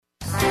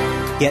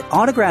Get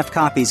autographed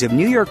copies of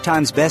New York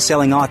Times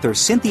bestselling author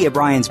Cynthia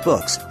Brian's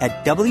books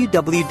at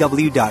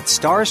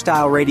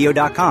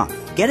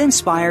www.starstyleradio.com. Get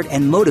inspired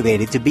and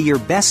motivated to be your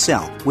best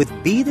self with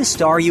Be the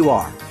Star You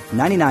Are,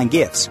 99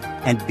 gifts,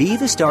 and Be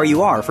the Star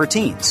You Are for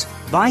teens.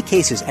 Buy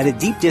cases at a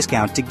deep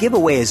discount to give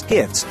away as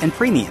gifts and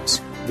premiums.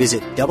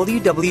 Visit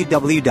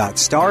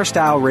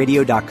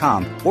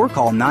www.starstyleradio.com or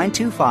call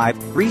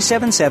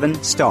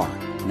 925-377-STAR.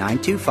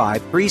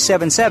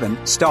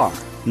 925-377-STAR.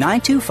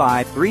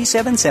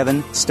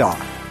 925-377-STAR.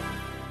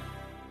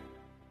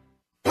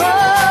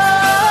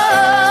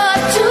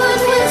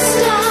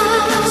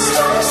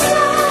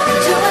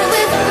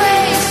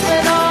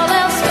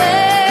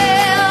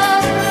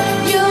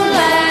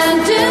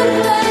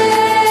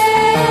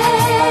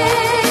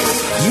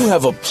 You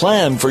have a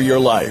plan for your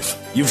life.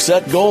 You've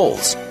set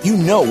goals. You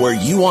know where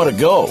you want to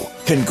go.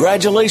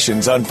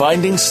 Congratulations on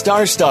finding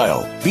Star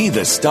Style. Be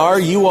the star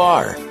you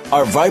are.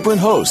 Our vibrant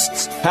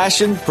hosts,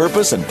 passion,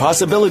 purpose, and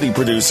possibility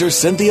producer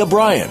Cynthia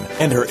Brian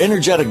and her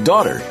energetic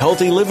daughter,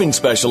 healthy living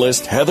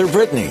specialist Heather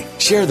Brittany,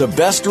 share the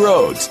best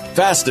roads,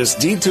 fastest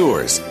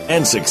detours,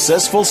 and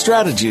successful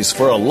strategies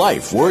for a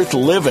life worth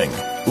living.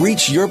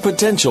 Reach your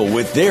potential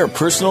with their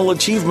personal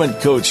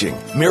achievement coaching,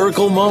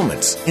 miracle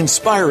moments,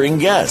 inspiring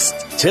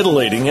guests,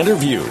 titillating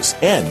interviews,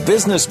 and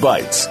business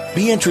bites.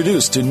 Be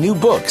introduced to new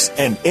books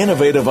and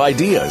innovative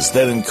ideas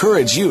that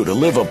encourage you to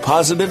live a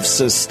positive,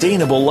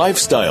 sustainable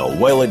lifestyle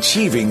while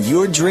achieving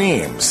your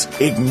dreams.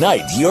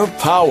 Ignite your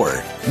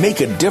power. Make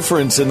a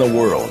difference in the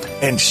world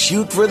and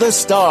shoot for the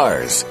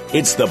stars.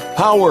 It's the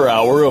Power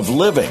Hour of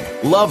living,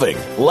 loving,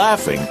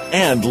 laughing,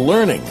 and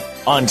learning.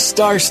 On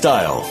Star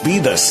Style, be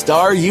the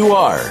star you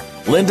are.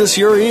 Lend us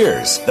your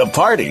ears. The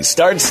party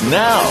starts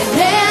now.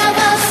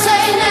 Never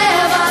say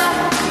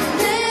never.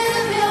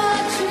 Live your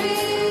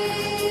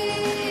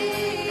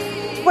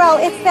dream. Well,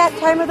 it's that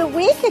time of the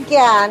week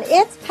again.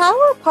 It's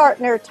Power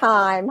Partner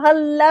time.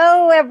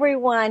 Hello,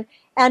 everyone,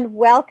 and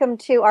welcome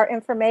to our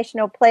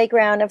informational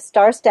playground of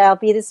Star Style,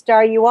 Be the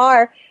Star You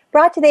Are,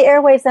 brought to the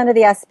airwaves under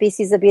the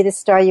auspices of Be the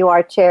Star You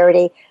Are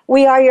charity.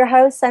 We are your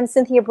hosts. I'm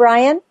Cynthia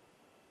Brian.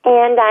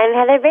 And I'm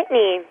Heather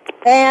Brittany.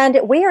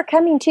 And we are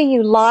coming to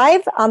you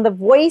live on the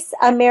Voice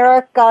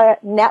America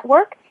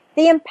Network,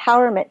 the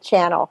Empowerment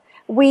Channel.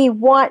 We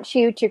want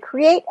you to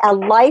create a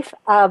life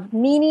of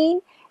meaning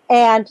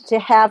and to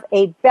have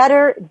a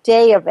better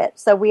day of it.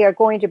 So we are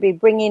going to be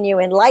bringing you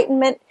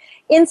enlightenment,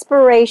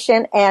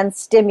 inspiration, and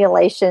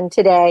stimulation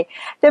today.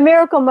 The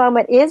Miracle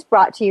Moment is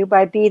brought to you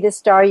by Be the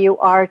Star You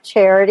Are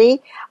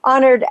charity,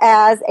 honored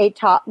as a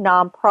top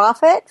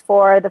nonprofit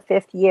for the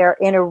 5th year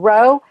in a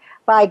row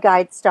by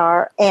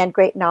GuideStar and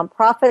great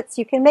nonprofits.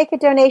 You can make a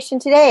donation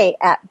today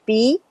at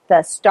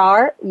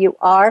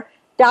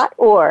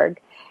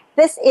BeTheStarYouAre.org.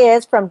 This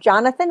is from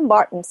Jonathan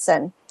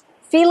Martinson.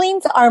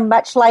 Feelings are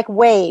much like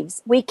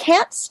waves. We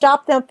can't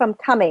stop them from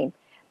coming,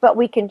 but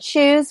we can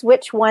choose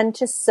which one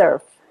to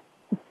surf.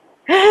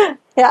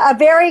 Yeah, a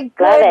very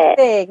good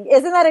thing.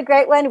 Isn't that a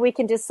great one? We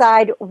can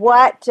decide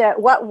what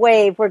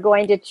wave we're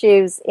going to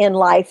choose in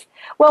life.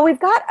 Well, we've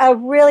got a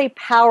really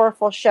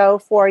powerful show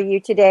for you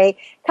today.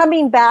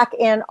 Coming back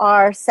in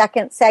our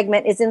second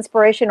segment is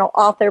inspirational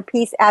author,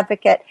 peace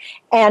advocate,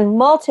 and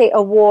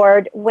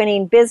multi-award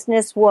winning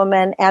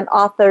businesswoman and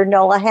author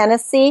Nola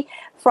Hennessy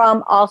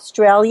from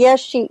Australia.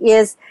 She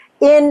is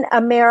in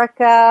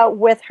America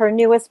with her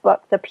newest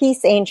book, The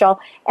Peace Angel,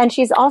 and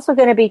she's also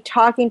going to be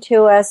talking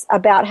to us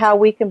about how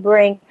we can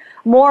bring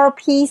more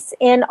peace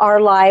in our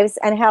lives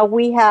and how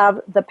we have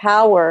the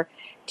power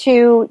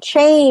to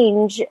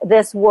change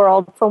this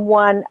world from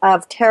one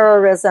of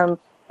terrorism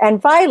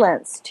and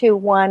violence to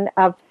one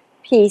of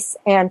peace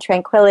and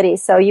tranquility.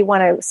 So you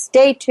want to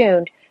stay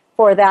tuned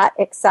for that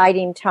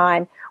exciting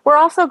time. We're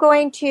also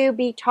going to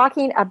be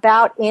talking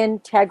about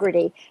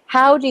integrity.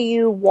 How do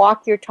you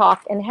walk your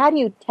talk, and how do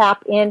you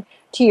tap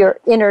into your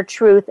inner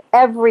truth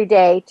every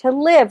day to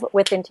live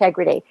with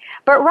integrity?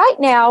 But right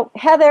now,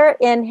 Heather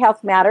in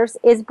Health Matters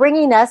is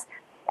bringing us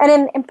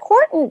an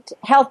important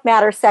Health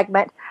Matters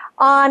segment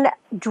on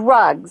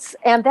drugs,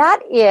 and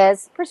that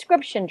is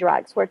prescription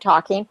drugs. We're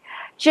talking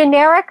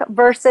generic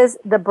versus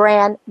the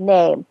brand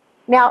name.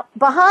 Now,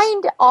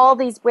 behind all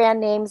these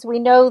brand names, we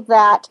know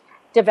that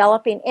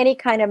developing any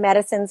kind of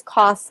medicines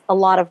costs a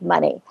lot of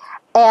money.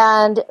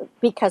 And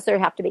because there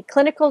have to be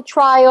clinical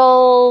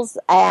trials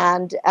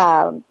and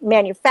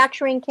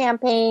manufacturing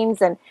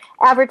campaigns and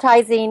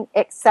advertising,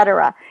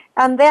 etc.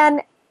 And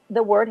then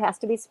the word has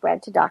to be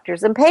spread to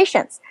doctors and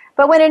patients.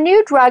 But when a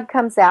new drug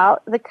comes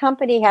out, the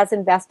company has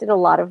invested a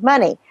lot of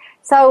money.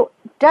 So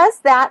does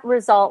that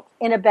result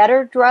in a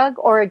better drug,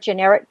 or a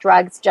generic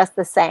drug's just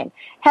the same?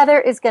 Heather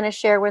is going to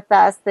share with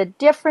us the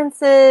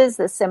differences,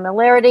 the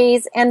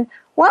similarities, and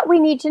what we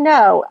need to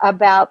know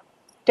about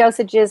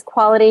dosages,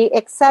 quality,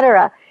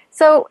 etc.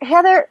 So,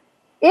 Heather,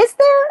 is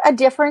there a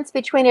difference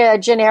between a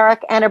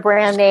generic and a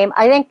brand name?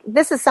 I think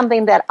this is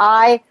something that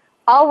I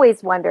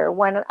always wonder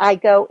when I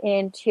go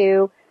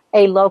into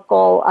a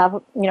local,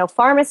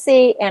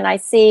 pharmacy and I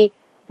see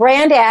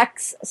brand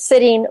X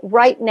sitting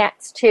right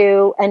next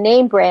to a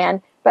name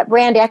brand but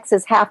brand X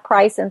is half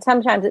price, and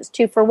sometimes it's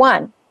 2 for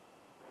 1.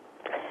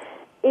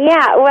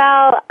 Yeah,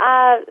 well,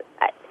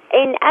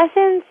 in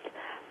essence,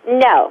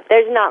 no,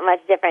 there's not much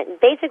different.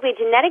 Basically,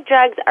 genetic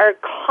drugs are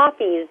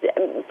copies,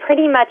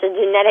 pretty much a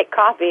genetic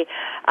copy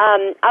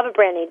of a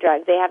brand name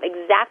drug. They have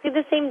exactly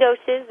the same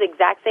doses, the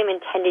exact same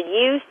intended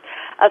use,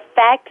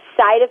 effects,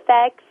 side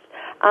effects,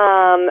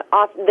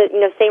 off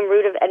the same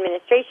route of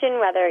administration,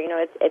 whether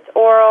it's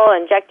oral,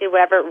 injected,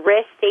 whatever,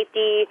 risk,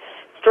 safety,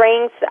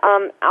 strength,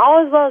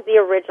 all as well as the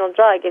original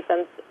drug,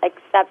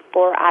 except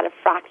for at a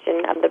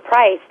fraction of the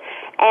price.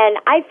 And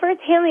I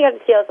firsthand got to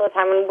see this all the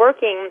time when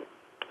working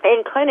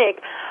in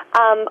clinic.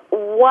 The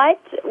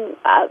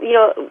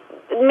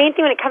main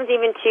thing when it comes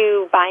even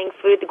to buying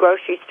food at the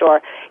grocery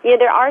store,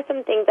 there are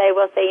some things I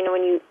will say.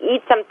 When you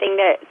eat something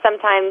that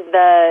sometimes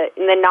the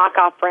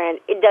knockoff brand,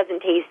 it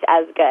doesn't taste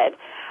as good.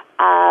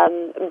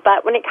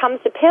 But when it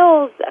comes to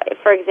pills,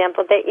 for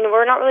example,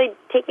 we're not really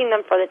taking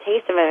them for the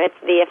taste of them. It's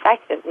the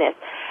effectiveness.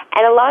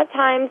 And a lot of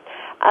times,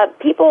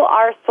 people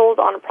are sold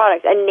on a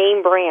product, a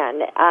name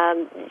brand,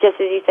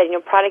 just as you said,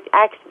 product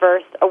X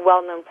versus a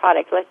well-known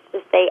product. Let's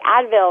just say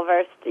Advil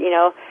versus,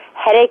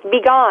 headache be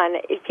gone.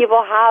 If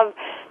people have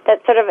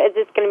that sort of, is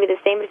this going to be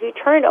the same? But if you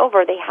turn it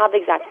over, they have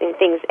the exact same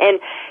things. And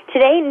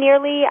today,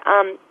 nearly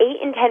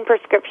 8 in 10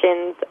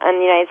 prescriptions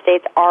in the United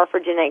States are for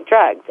genetic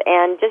drugs.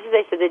 And just as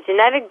I said, the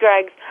genetic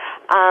drugs,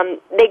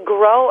 they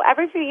grow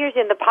every few years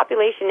in the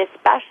population,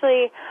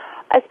 especially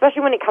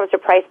when it comes to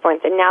price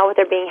points. And now with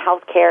there being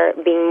healthcare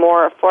being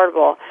more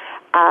affordable,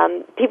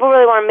 people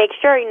really want to make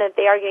sure that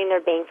they are getting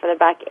their bang for the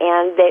buck,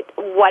 and that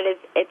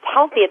it's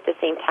healthy at the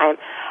same time.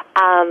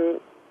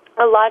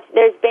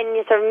 There's been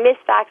sort of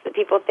misfacts that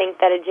people think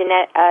that a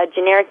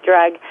generic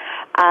drug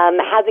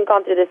hasn't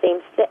gone through the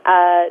same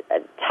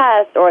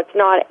test, or it's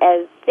not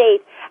as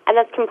safe, and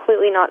that's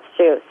completely not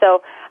true.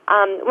 So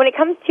when it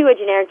comes to a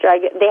generic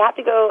drug, they have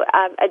to go,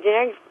 a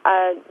generic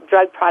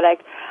drug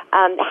product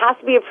has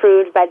to be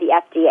approved by the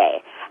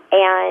FDA.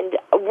 And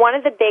one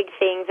of the big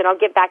things, and I'll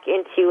get back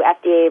into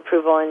FDA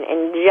approval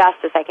in just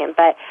a second,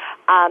 but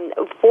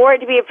for it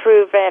to be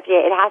approved by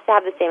FDA, it has to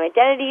have the same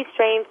identity,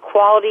 strength,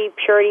 quality,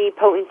 purity,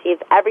 potency,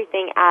 it's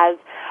everything as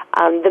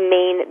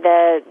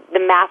the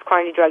mass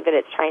quantity drug that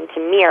it's trying to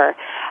mirror.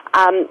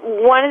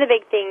 One of the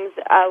big things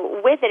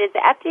with it is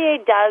the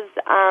FDA does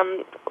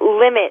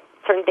limit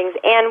certain things,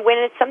 and when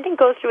something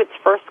goes through its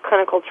first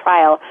clinical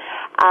trial,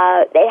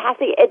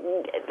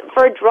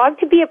 for a drug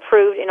to be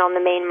approved and on the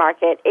main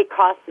market, it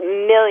costs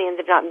millions,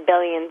 if not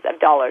billions, of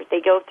dollars. They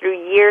go through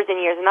years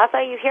and years, and that's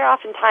why you hear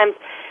oftentimes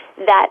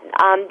that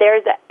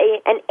there's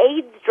an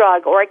AIDS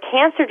drug or a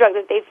cancer drug,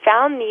 that they've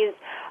found these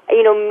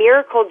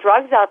miracle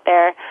drugs out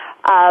there,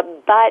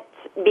 but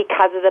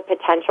because of the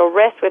potential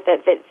risk with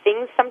it, that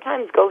things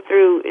sometimes go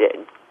through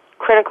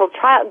clinical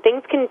trial.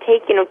 Things can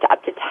take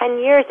up to 10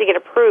 years to get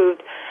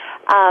approved.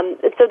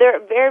 So they're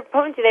very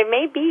potent. There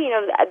may be,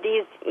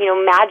 these,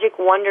 magic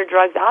wonder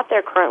drugs out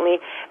there currently,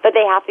 but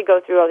they have to go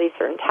through all these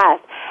certain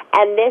tests.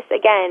 And this,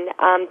 again,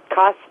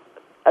 costs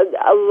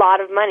a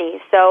lot of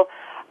money. So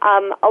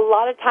a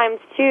lot of times,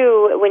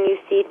 too, when you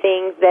see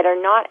things that are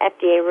not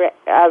FDA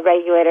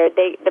regulated,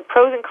 the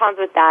pros and cons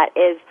with that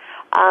is,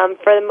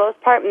 for the most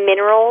part,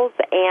 minerals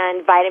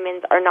and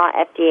vitamins are not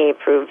FDA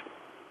approved.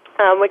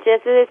 Which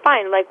is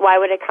fine. Like, why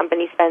would a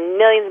company spend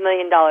millions and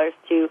millions of dollars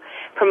to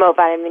promote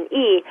vitamin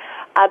E?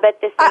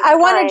 But this I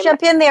want to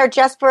jump in there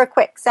just for a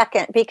quick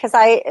second, because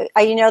I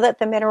know that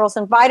the minerals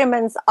and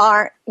vitamins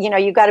aren't,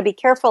 you got to be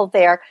careful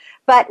there.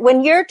 But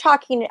when you're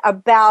talking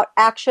about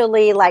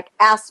actually like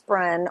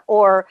aspirin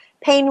or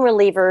pain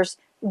relievers,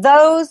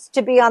 those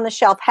to be on the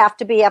shelf have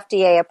to be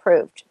FDA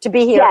approved to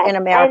be here in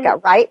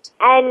America, right?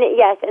 And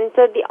yes, and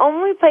so the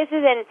only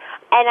places, and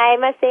I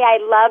must say I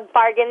love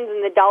bargains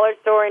in the dollar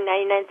store and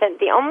 99 cents.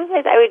 The only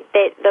place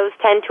that those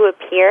tend to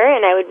appear,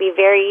 and I would be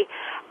very,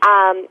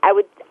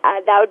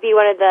 that would be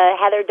one of the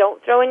Heather,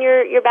 don't throw in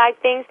your bag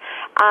things.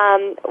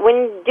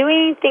 When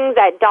doing things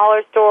at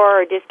dollar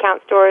store or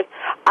discount stores,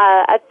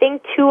 a thing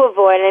to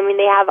avoid, I mean,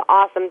 they have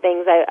awesome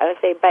things, I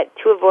would say, but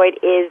to avoid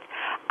is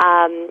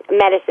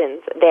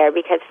medicines there,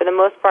 because for the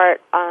most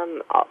part,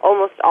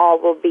 almost all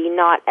will be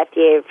not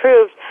FDA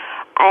approved.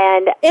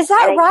 And is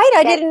that right?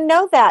 I didn't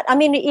know that. I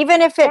mean,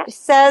 even if it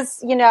says,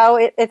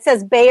 it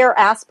says Bayer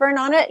aspirin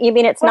on it, you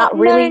mean it's not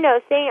really? No.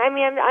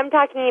 I'm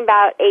talking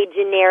about a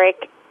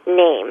generic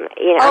name.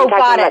 I'm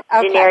talking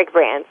about generic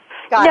brands.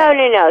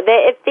 No.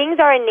 If things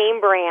are a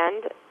name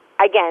brand,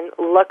 again,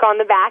 look on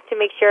the back to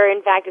make sure,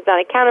 in fact, it's not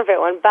a counterfeit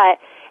one. But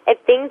if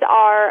things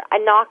are a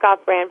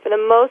knockoff brand, for the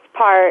most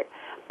part,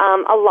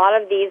 a lot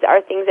of these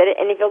are things that,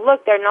 and if you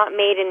look, they're not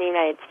made in the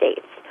United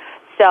States.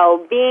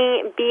 So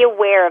be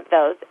aware of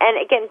those. And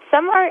again,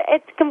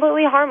 it's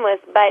completely harmless,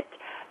 but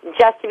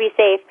just to be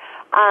safe.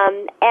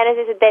 And as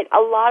I said, that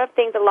a lot of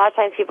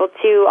times people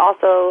too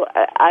also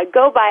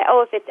go by,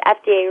 if it's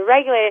FDA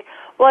regulated.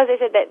 Well, as I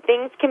said, that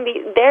things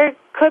there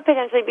could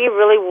potentially be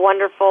really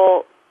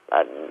wonderful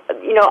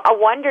a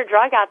wonder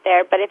drug out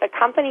there, but if a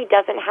company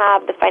doesn't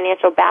have the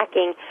financial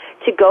backing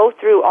to go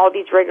through all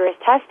these rigorous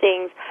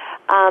testings,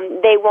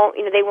 they won't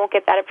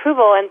get that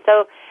approval. And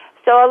so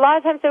a lot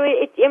of times,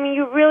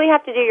 you really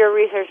have to do your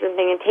research and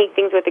take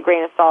things with a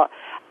grain of salt.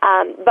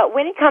 But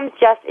when it comes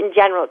just in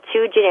general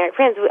to generic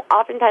brands,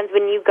 oftentimes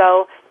when you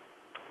go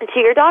to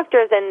your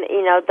doctors and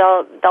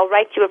they'll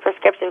write you a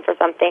prescription for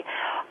something,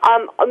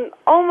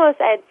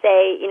 almost I'd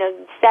say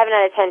 7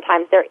 out of 10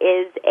 times there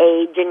is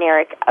a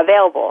generic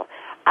available,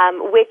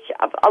 which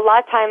a lot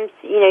of times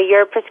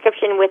your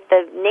prescription with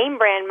the name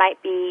brand might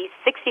be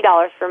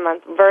 $60 per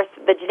month versus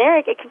the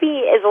generic. It could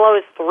be as low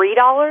as $3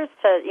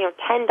 to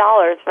 $10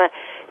 per month.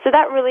 So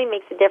that really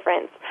makes a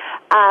difference.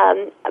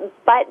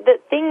 But the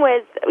thing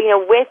was,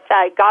 with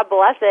God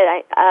bless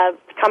it,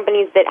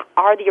 companies that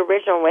are the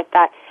original with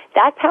that,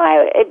 that's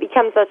how it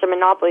becomes such a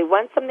monopoly.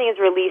 Once something is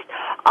released,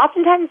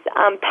 oftentimes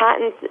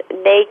patents,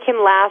 they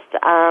can last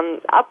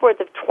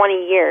upwards of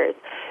 20 years.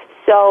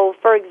 So,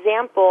 for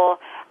example,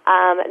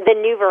 the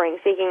NuvaRing,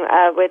 speaking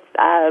with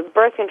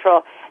birth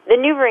control, the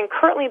NuvaRing,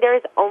 currently there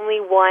is only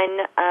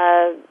one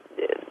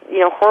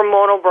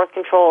hormonal birth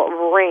control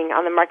ring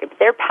on the market. But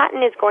their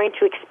patent is going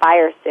to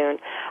expire soon.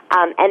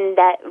 And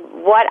that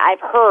what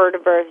I've heard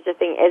versus just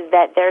thing is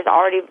that there's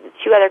already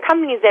 2 other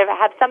companies that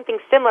have something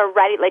similar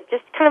ready, like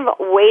just kind of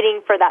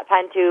waiting for that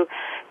patent to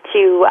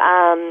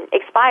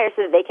expire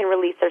so that they can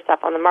release their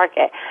stuff on the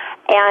market.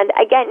 And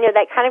again,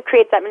 that kind of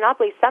creates that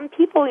monopoly. Some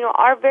people,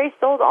 are very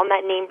sold on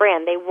that name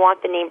brand. They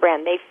want the name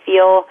brand. They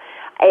feel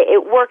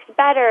it works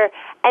better.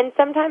 And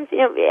sometimes,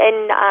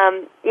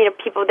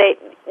 people,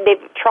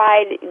 they've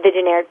tried the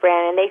generic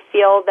brand and they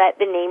feel that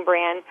the name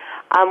brand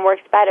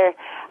works better.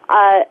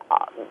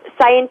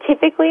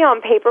 Scientifically,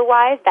 on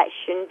paper-wise, that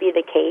shouldn't be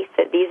the case.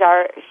 That these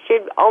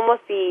should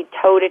almost be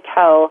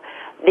toe-to-toe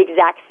the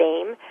exact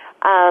same.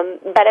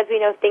 But as we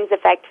know, things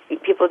affect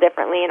people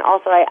differently. And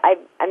also,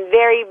 I'm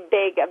very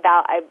big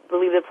about, I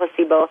believe the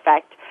placebo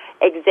effect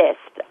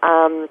exists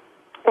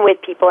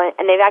with people.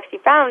 And they've actually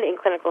found in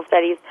clinical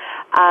studies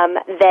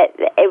that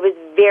it was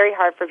very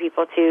hard for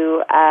people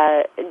to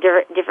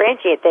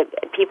differentiate. That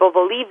people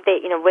believe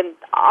that,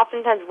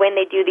 oftentimes when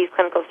they do these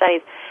clinical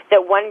studies,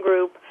 that one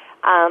group,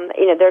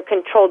 they're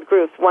controlled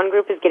groups. One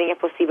group is getting a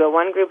placebo,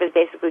 one group is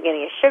basically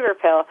getting a sugar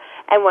pill,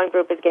 and one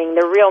group is getting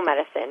the real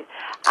medicine.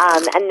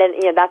 And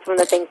then, that's one of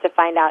the things to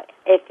find out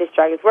if this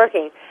drug is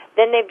working.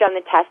 Then they've done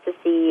the test to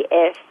see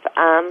if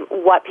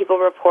what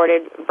people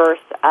reported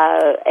versus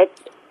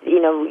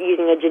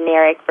using a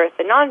generic versus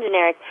a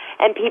non-generic,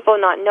 and people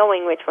not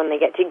knowing which one they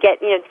get to get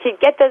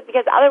those,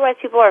 because otherwise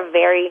people are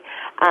very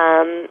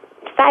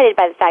excited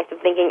by the fact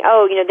of thinking,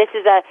 this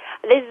is the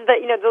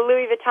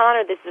Louis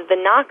Vuitton, or this is the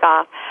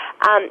knockoff.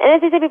 And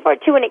as I said before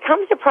too, when it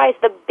comes to price,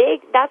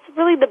 that's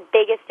really the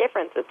biggest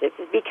difference with this,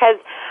 is because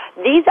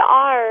these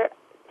are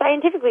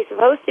scientifically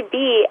supposed to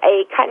be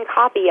a cut and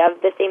copy of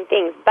the same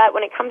things, but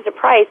when it comes to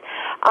price,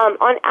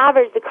 on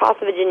average, the cost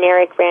of a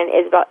generic brand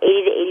is about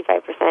 80 to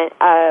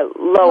 85%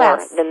 lower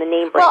than the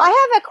name brand. Well,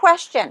 I have a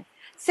question.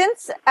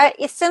 Since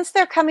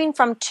they're coming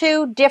from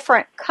 2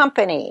 different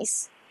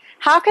companies,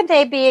 how could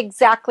they be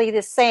exactly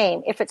the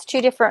same if it's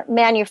 2 different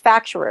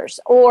manufacturers?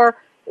 Or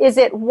is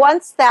it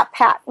once that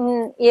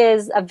patent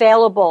is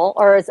available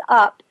or is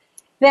up,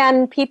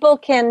 then people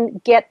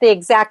can get the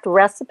exact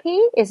recipe?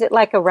 Is it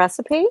like a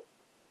recipe?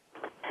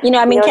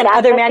 Can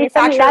other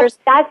manufacturers,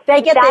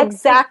 they get the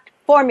exact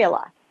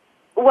formula?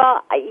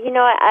 Well, I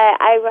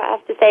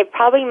have to say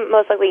probably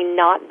most likely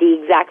not the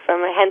exact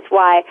formula, hence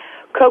why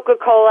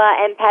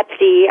Coca-Cola and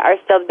Pepsi are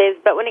still the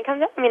biggest. But when it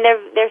comes to,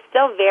 they're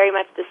still very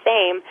much the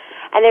same.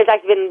 And there's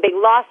actually been big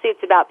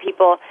lawsuits about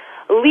people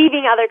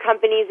leaving other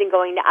companies and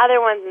going to other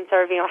ones and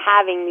sort of,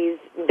 having these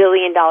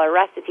billion-dollar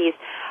recipes.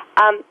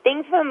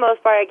 Things for the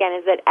most part, again,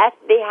 is that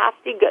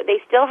they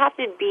still have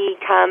to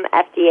become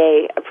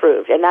FDA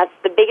approved. And that's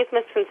the biggest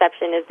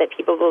misconception, is that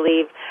people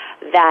believe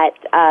that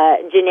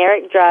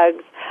generic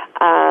drugs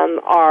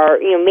are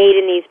made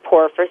in these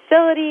poor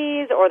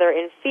facilities or they're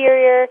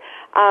inferior.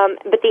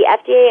 But the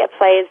FDA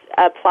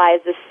applies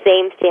the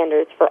same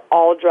standards for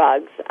all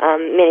drugs,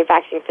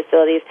 manufacturing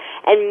facilities,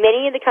 and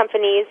many of the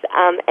companies,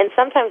 and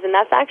sometimes, and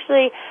that's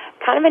actually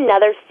kind of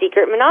another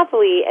secret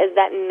monopoly, is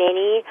that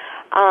many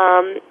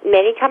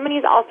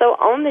companies also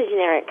own the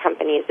generic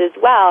companies as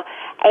well.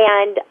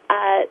 And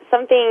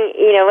something,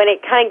 when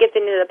it kind of gets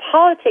into the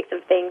politics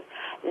of things,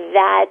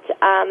 that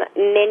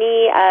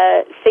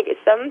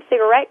some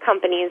cigarette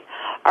companies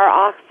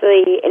are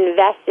actually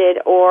invested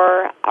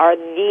or are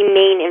the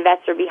main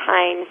investor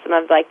behind some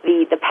of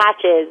the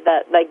patches,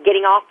 the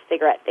getting off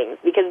cigarette things,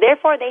 because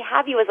therefore they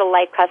have you as a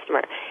life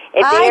customer.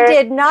 I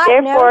did not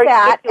know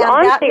that, and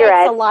that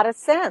makes a lot of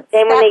sense.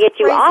 Then when they get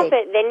you crazy. off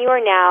it, then you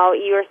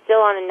are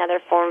still on another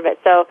form of it.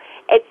 So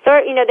it's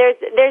sort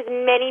there's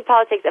many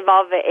politics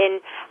involved in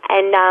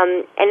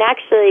and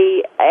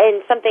actually,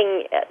 and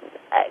something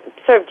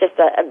sort of just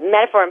a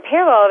metaphor and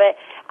parallel of it.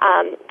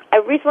 I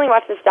recently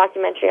watched this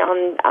documentary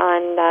on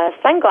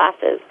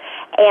sunglasses,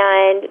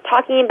 and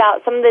talking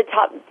about some of the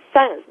top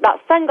about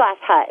Sunglass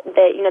Hut.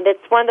 That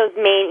that's one of those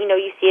main.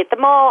 You see at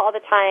the mall all the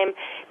time.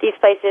 These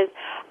places,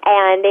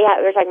 and they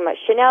were talking about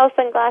Chanel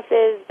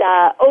sunglasses,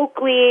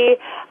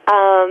 Oakley,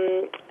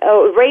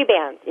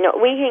 Ray-Bans.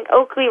 When you think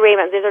Oakley,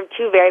 Ray-Bans, those are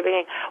two very big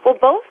things. Well,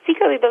 both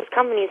secretly those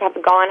companies have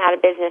gone out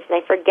of business, and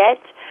I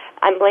forget.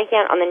 I'm blanking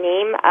on the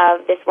name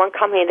of this one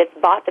company that's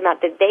bought them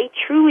out, that they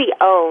truly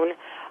own,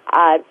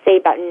 say,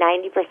 about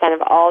 90% of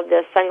all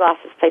the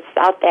sunglasses places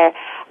out there.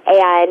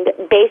 And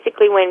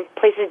basically when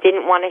places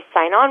didn't want to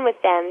sign on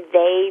with them,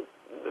 they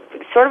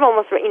sort of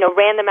almost,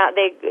 ran them out.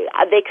 They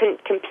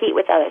couldn't compete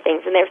with other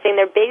things. And they're saying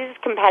their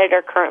biggest competitor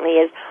currently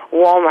is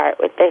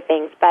Walmart with their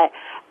things. But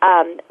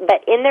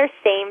in their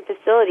same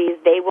facilities,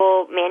 they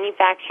will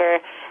manufacture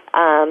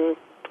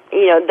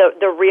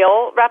the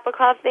real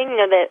replica thing,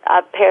 that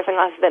a pair of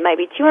sunglasses that might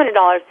be $200,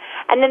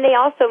 and then they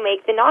also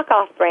make the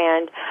knockoff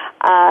brand,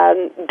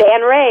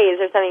 Ban Rays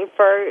or something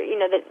for,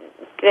 that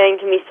then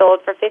can be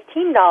sold for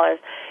 $15.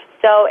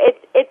 So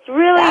it's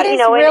really, that is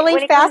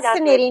really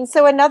fascinating.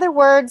 So in other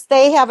words,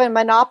 they have a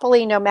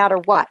monopoly no matter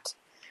what.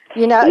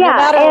 No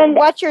matter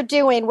what you're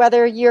doing,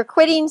 whether you're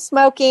quitting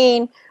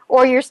smoking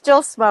or you're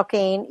still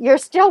smoking, you're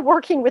still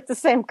working with the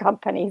same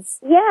companies.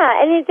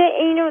 Yeah, and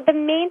the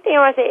main thing I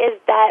want to say is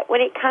that when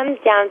it comes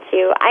down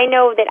to, I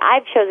know that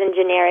I've chosen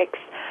generics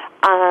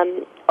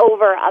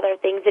over other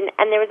things, and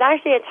there was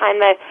actually a time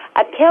that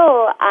a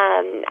pill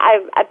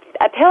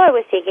I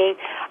was taking,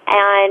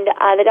 and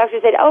the doctor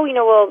said,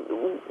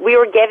 we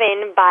were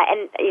given by,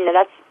 and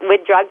that's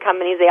with drug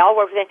companies, they all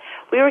work with it.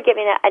 We were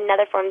given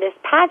another form, this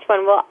patch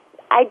one. Well,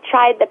 I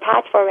tried the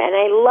patch form, and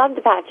I loved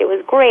the patch. It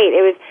was great. It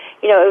was,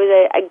 it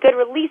was a good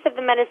release of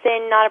the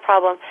medicine, not a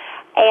problem.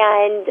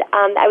 And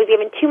I was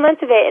given 2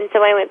 months of it, and so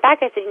when I went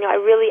back, I said,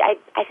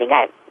 I think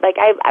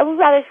I would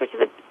rather switch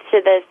to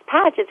this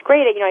patch. It's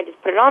great. I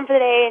just put it on for the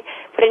day,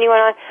 put a new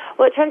one on.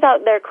 Well, it turns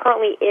out there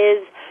currently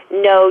is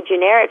no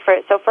generic for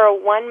it. So for a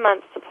 1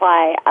 month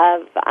supply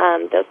of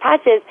those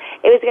patches,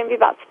 it was going to be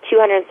about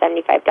 $275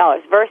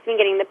 versus me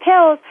getting the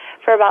pills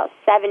for about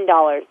 $7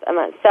 a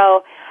month.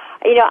 So,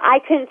 I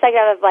couldn't psych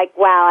out of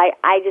wow,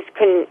 I just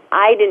couldn't,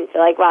 I didn't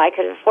feel like, wow, I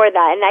could afford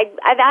that. And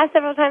I've asked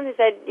several times, I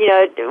said,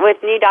 with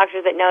new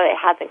doctors that know it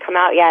hasn't come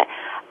out yet,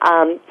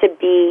 to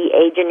be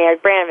a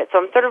generic brand of it.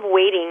 So I'm sort of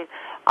waiting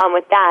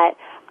with that.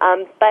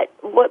 But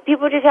what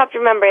people just have to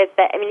remember is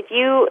that,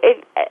 if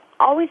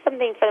always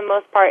something for the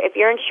most part, if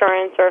your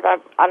insurance or if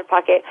out of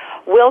pocket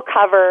will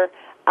cover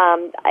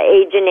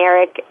a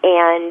generic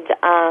and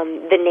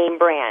the name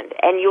brand.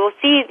 And you will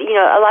see,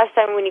 a lot of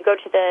time when you go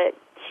to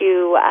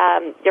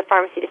your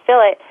pharmacy to fill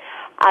it,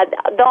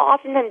 they'll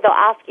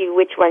ask you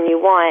which one you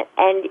want.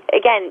 And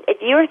again, if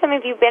you or some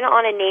of you've been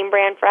on a name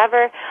brand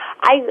forever,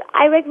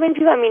 I recommend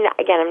people.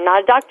 Again, I'm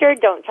not a doctor.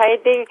 Don't try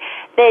to think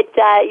that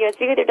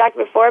speak with your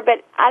doctor before,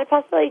 but out of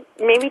possibility,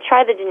 maybe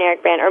try the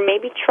generic brand or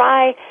maybe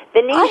try the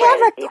name brand.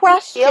 I have a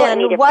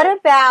question. What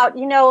about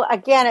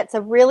again, it's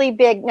a really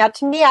big. Now,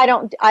 to me,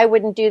 I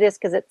wouldn't do this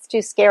because it's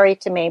too scary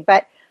to me.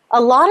 But a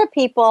lot of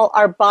people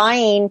are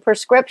buying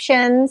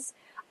prescriptions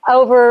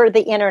over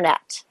the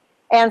internet.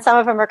 And some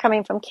of them are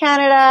coming from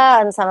Canada,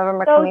 and some of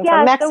them are coming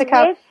from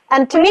Mexico.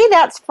 And to me,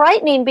 that's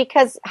frightening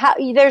because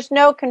there's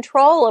no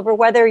control over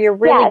whether you're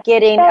really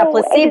getting a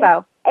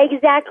placebo.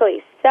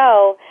 Exactly.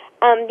 So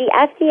the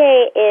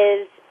FDA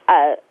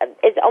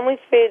is only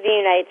through the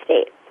United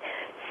States.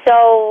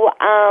 So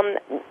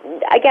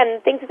again,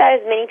 the thing with that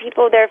is many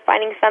people, they're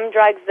finding some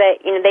drugs that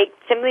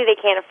they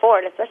can't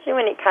afford, especially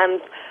when it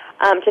comes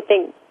to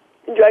things.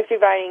 Drugs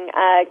regarding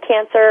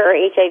cancer or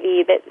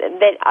HIV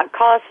that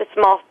cost a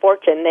small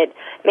fortune. That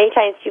many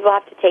times people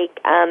have to take.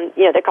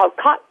 They're called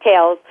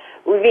cocktails.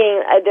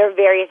 There are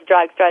various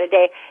drugs throughout a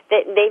day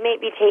that they may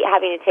be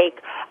having to take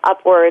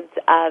upwards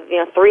of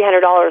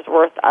 $300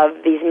 worth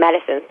of these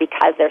medicines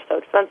because they're so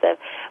expensive.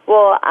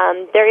 Well,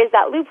 there is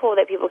that loophole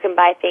that people can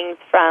buy things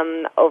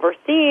from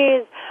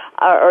overseas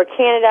or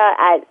Canada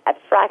at a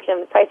fraction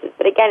of the prices.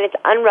 But again, it's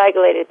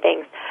unregulated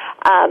things.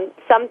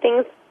 Some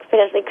things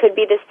potentially could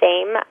be the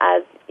same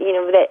as,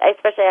 that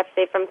especially I have to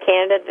say from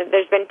Canada, that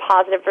there's been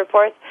positive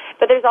reports,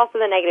 but there's also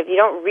the negative. You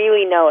don't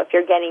really know if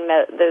you're getting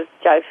those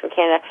drugs from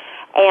Canada.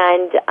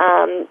 And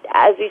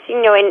as we've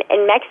seen,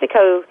 in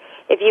Mexico,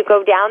 if you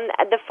go down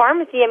the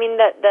pharmacy,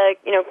 the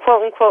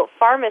quote-unquote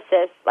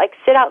pharmacists,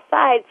 sit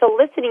outside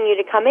soliciting you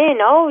to come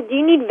in. Oh, do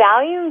you need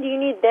Valium? Do you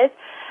need this?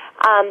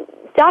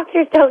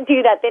 Doctors don't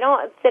do that. They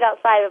don't sit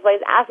outside of a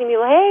place asking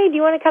people, hey, do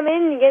you want to come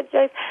in and get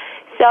drugs?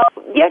 So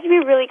you have to be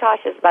really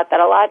cautious about that.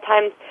 A lot of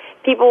times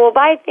people will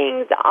buy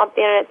things off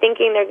the internet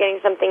thinking they're getting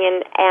something,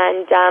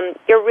 and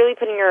you're really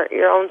putting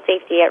your own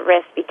safety at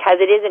risk because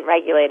it isn't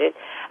regulated.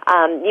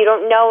 You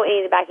don't know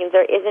any of the backings.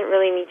 There isn't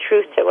really any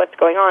truth to what's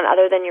going on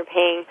other than you're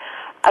paying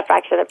a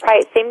fraction of the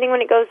price. Same thing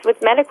when it goes with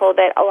medical,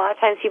 that a lot of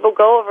times people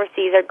go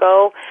overseas or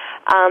go,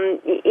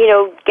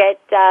 get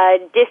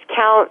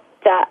discount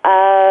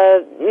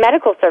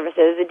medical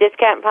services, the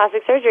discount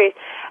plastic surgeries.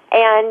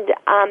 And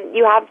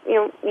you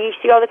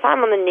see all the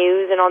time on the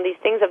news and all these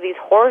things of these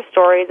horror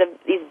stories of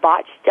these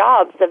botched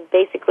jobs of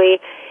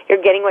basically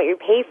you're getting what you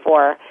pay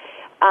for.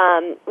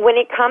 When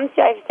it comes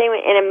to, I would say,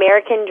 in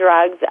American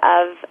drugs,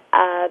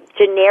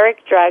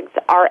 generic drugs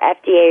are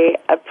FDA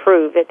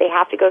approved, that they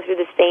have to go through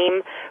the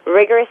same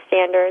rigorous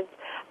standards.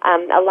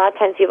 A lot of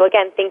times people,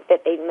 again, think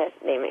that they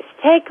may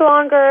take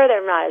longer,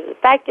 they're not as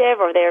effective,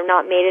 or they're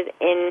not made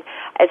in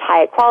as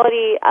high a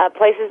quality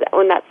places,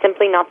 when that's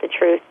simply not the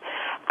truth.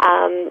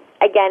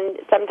 Again,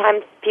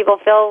 sometimes people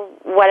feel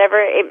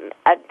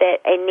that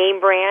a name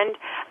brand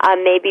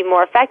may be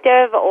more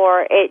effective,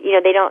 or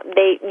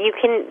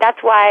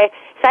that's why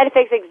side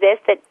effects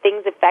exist, that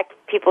things affect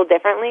people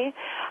differently.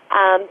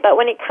 But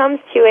when it comes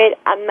to it,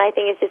 my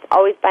thing is just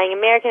always buying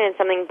American and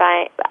something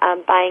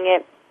buying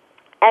it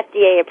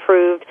FDA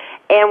approved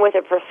and with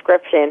a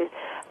prescription.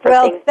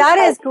 Well, that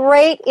is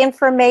great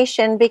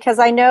information, because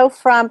I know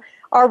from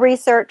our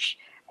research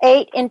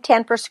 8 in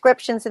 10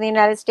 prescriptions in the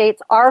United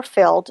States are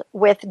filled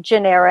with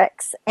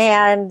generics,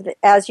 and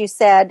as you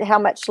said, how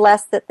much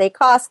less that they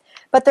cost,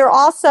 but they're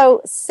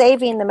also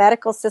saving the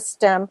medical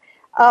system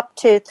up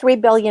to $3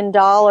 billion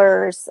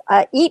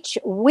each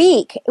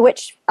week,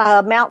 which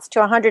amounts to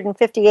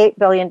 $158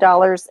 billion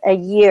a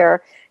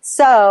year.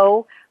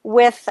 So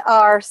with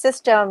our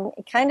system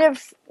kind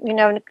of,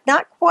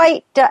 not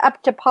quite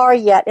up to par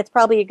yet, it's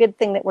probably a good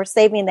thing that we're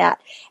saving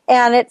that.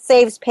 And it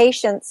saves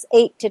patients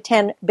 $8 to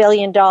 $10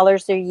 billion a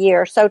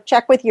year. So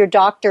check with your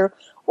doctor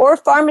or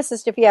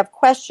pharmacist if you have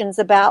questions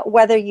about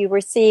whether you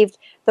received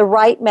the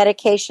right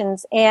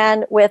medications,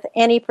 and with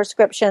any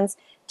prescriptions,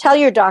 tell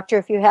your doctor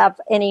if you have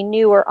any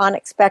new or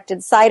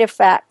unexpected side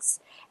effects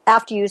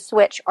after you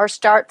switch or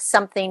start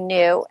something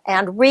new,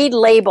 and read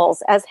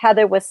labels, as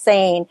Heather was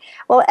saying.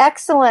 Well,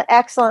 excellent,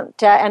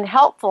 and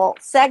helpful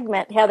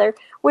segment, Heather.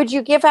 Would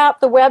you give out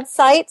the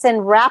websites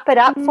and wrap it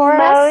up for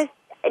us?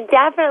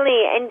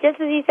 Definitely. And just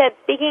as you said,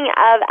 speaking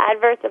of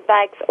adverse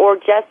effects or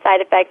just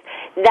side effects,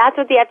 that's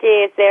what the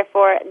FDA is there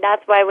for.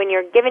 That's why when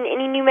you're given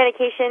any new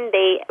medication,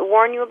 they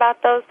warn you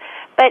about those.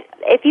 But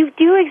if you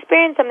do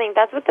experience something,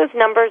 that's what those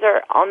numbers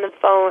are on the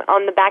phone,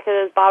 on the back of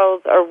those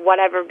bottles or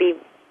whatever be.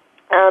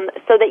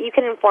 So that you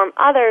can inform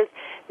others.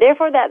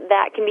 Therefore,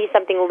 that can be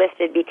something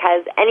listed,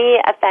 because any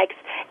effects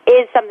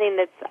is something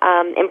that's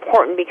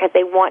important, because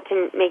they want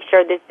to make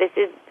sure that this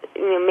is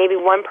maybe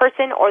one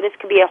person, or this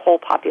could be a whole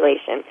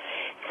population.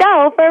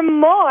 So for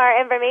more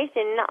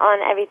information on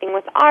everything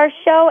with our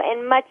show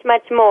and much,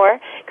 much more,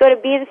 go to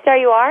Be the Star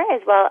You Are,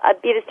 as well as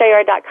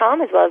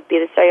BeTheStarYouAre.com, as well as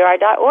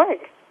BeTheStarYouAre.org.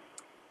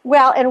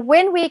 Well, and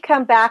when we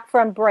come back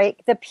from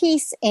break, the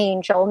Peace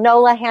Angel,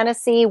 Nola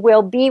Hennessy,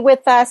 will be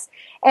with us,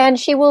 and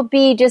she will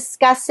be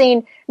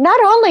discussing not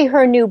only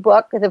her new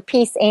book, The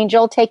Peace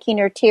Angel, taking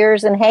her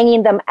tears and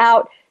hanging them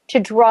out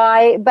to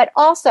dry, but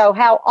also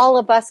how all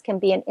of us can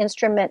be an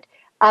instrument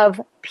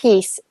of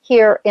peace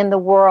here in the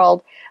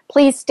world.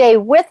 Please stay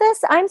with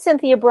us. I'm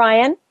Cynthia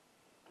Brian.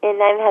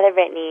 And I'm Heather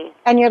Brittany.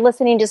 And you're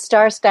listening to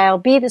Star Style.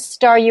 Be the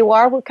Star You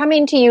Are. We're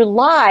coming to you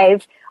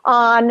live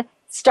on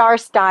Star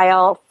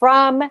Style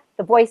from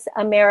the Voice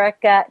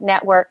America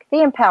Network, the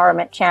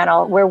Empowerment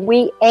Channel, where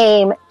we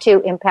aim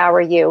to empower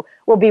you.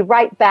 We'll be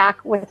right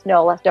back with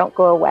Nola. Don't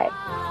go away.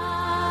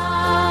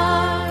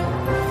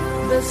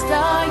 The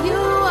star you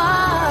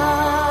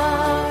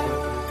are,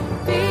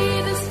 be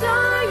the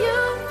star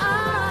you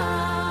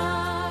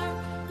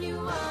are. You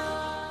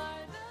are.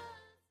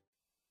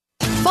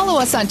 Follow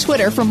us on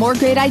Twitter for more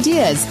great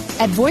ideas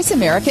at Voice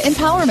America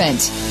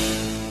Empowerment.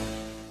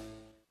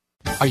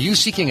 Are you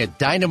seeking a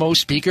dynamo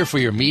speaker for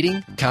your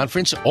meeting,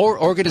 conference,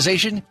 or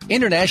organization?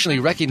 Internationally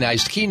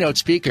recognized keynote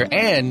speaker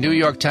and New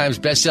York Times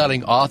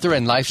bestselling author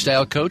and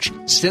lifestyle coach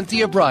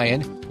Cynthia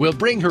Brian will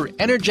bring her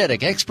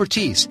energetic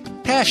expertise,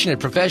 passionate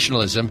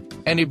professionalism,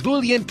 and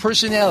ebullient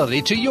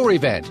personality to your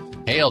event.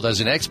 Hailed as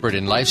an expert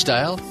in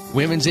lifestyle,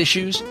 women's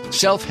issues,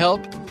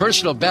 self-help,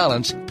 personal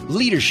balance,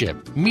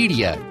 leadership,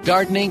 media,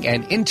 gardening,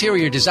 and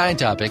interior design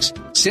topics,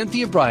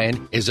 Cynthia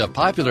Brian is a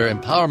popular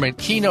empowerment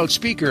keynote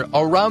speaker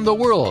around the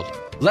world,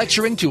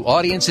 lecturing to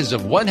audiences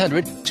of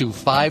 100 to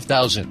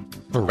 5,000.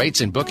 For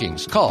rates and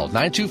bookings, call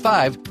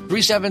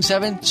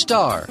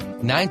 925-377-STAR,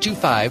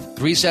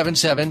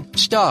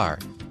 925-377-STAR,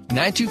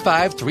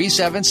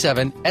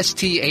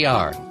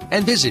 925-377-STAR,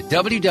 and visit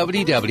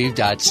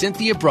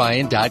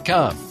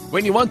www.cynthiabrian.com.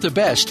 When you want the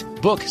best,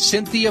 book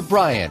Cynthia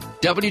Brian,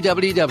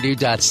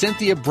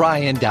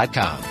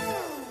 www.cynthiabrian.com.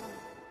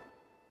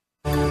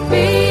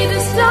 Be the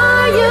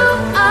star you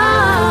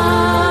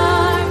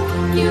are.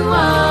 You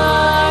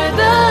are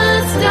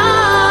the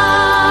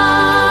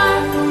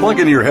star. Plug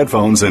in your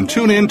headphones and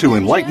tune in to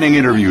enlightening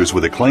interviews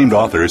with acclaimed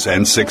authors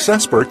and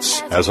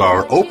successperts as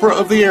our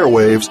Oprah of the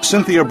airwaves,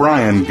 Cynthia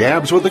Brian,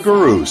 gabs with the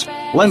gurus.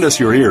 Lend us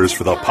your ears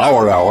for the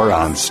Power Hour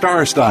on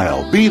Star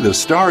Style. Be the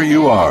star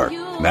you are.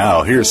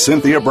 Now, here's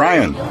Cynthia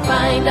Brian.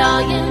 Find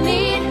all you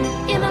need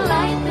in a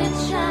light that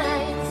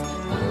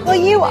shines.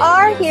 Well, you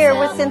are here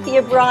with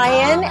Cynthia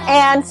Brian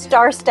and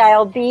Star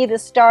Style, Be the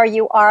Star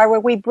You Are,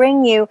 where we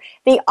bring you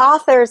the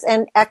authors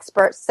and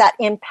experts that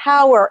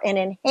empower and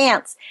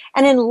enhance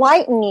and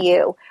enlighten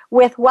you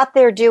with what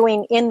they're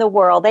doing in the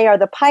world. They are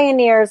the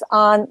pioneers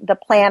on the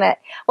planet.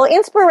 Well,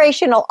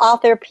 inspirational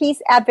author,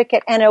 peace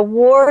advocate, and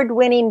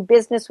award-winning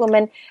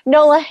businesswoman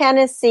Nola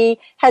Hennessy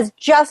has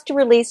just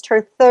released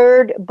her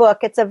third book.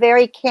 It's a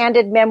very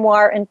candid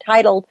memoir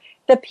entitled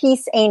The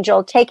Peace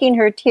Angel, taking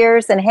her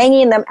tears and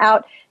hanging them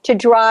out to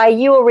dry.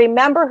 You will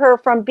remember her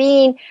from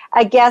being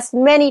a guest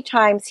many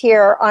times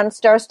here on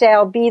Star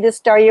Style, Be the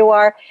Star You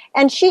Are.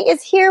 And she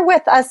is here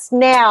with us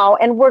now,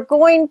 and we're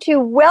going to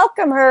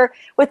welcome her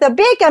with a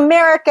big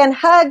American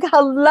hug.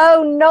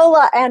 Hello,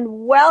 Nola,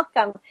 and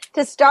welcome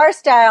to Star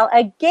Style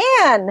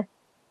again.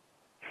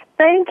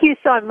 Thank you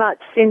so much,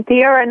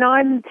 Cynthia. And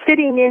I'm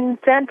sitting in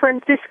San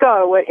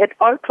Francisco at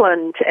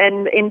Oakland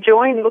and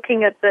enjoying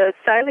looking at the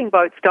sailing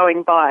boats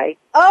going by.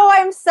 Oh,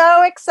 I'm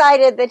so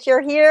excited that you're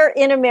here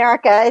in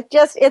America.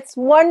 It's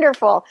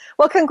wonderful.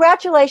 Well,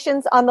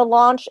 congratulations on the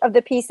launch of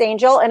the Peace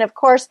Angel. And of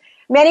course,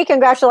 many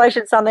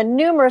congratulations on the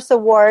numerous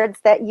awards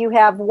that you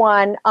have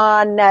won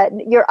on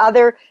your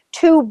other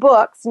two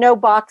books, No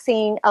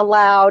Boxing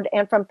Allowed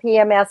and From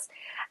PMS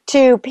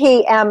to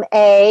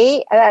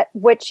PMA,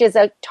 which is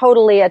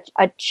totally a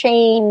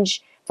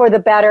change for the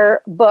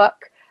better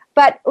book.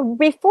 But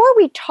before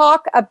we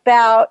talk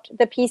about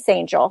the Peace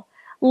Angel,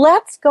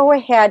 let's go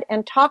ahead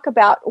and talk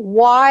about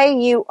why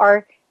you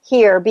are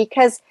here,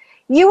 because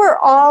you are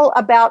all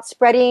about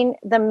spreading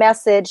the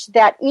message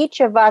that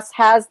each of us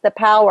has the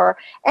power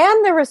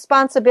and the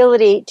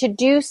responsibility to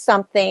do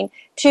something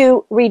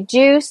to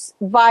reduce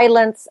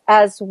violence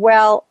as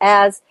well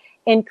as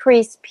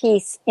increase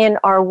peace in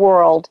our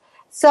world.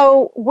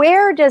 So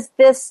where does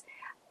this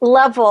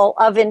level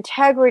of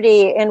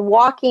integrity in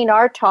walking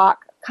our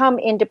talk come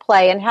into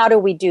play, and how do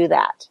we do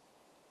that?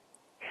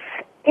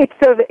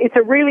 It's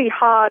a really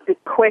hard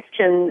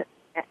question,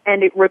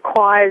 and it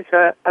requires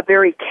a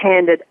very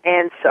candid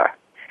answer.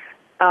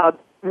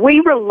 We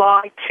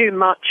rely too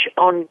much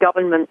on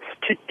governments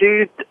to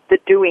do the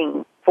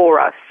doing for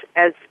us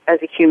as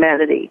a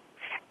humanity.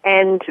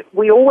 And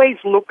we always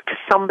look to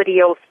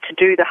somebody else to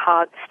do the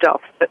hard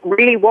stuff. But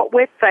really what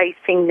we're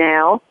facing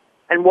now,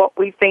 and what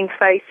we've been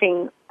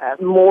facing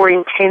more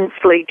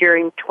intensely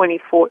during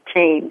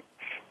 2014,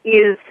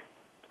 is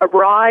a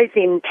rise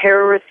in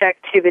terrorist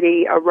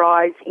activity, a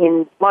rise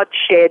in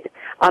bloodshed,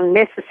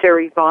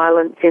 unnecessary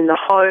violence in the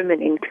home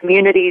and in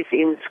communities,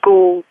 in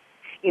schools,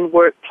 in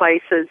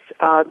workplaces.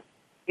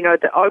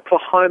 The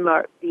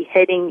Oklahoma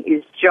beheading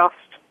is just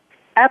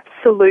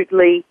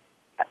absolutely,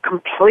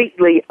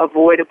 completely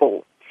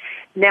avoidable.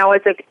 Now,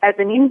 as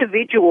an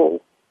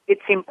individual,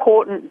 it's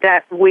important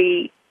that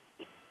we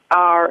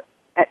are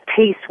at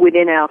peace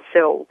within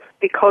ourselves,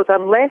 because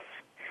unless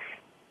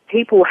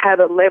people have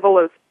a level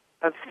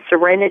of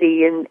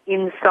serenity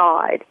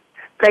inside,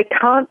 they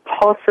can't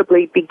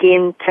possibly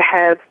begin to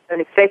have an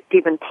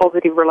effective and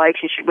positive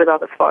relationship with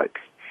other folks.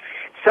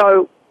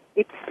 So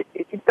it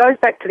goes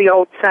back to the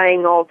old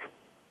saying of,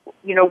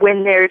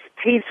 when there's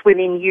peace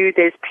within you,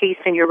 there's peace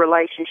in your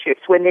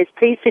relationships. When there's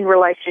peace in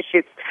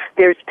relationships,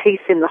 there's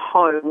peace in the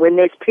home. When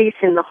there's peace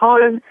in the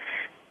home,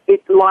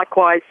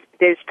 likewise,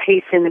 there's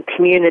peace in the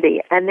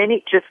community, and then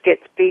it just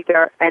gets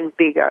bigger and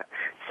bigger.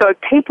 So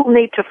people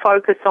need to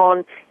focus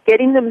on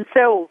getting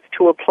themselves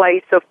to a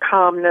place of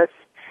calmness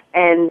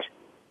and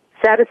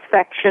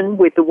satisfaction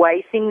with the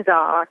way things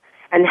are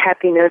and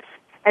happiness,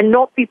 and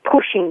not be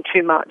pushing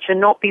too much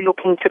and not be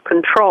looking to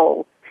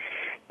control.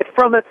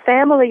 From a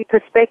family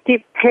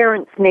perspective,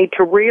 parents need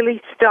to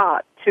really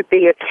start to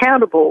be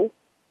accountable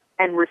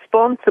and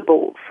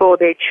responsible for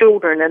their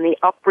children and the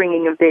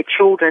upbringing of their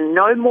children.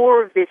 No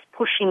more of this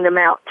pushing them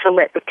out to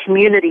let the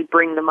community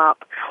bring them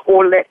up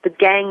or let the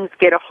gangs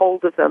get a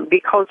hold of them.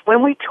 Because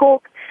when we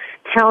talk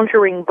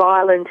countering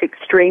violent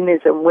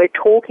extremism, we're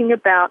talking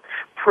about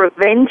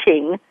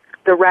preventing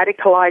the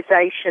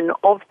radicalization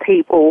of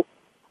people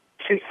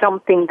to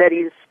something that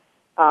is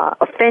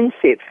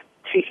offensive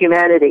to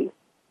humanity.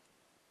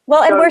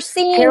 Well, and we're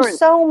seeing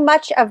so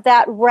much of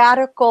that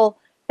radical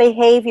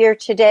behavior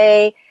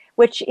today,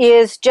 which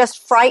is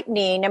just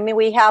frightening. I mean,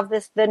 we have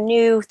the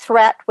new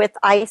threat with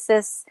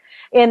ISIS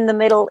in the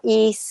Middle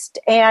East,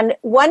 and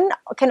one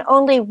can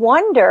only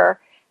wonder,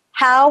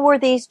 how were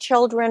these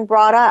children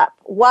brought up?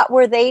 What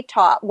were they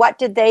taught? What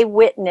did they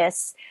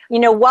witness?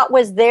 What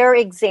was their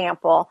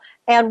example?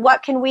 And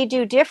what can we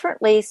do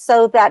differently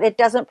so that it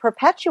doesn't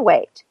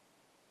perpetuate?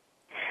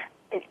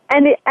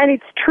 And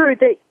it's true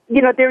that,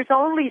 there's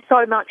only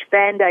so much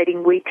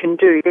band-aiding we can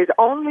do. There's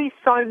only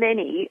so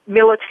many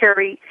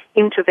military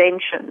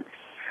interventions.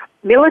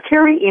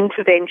 Military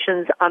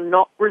interventions are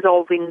not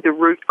resolving the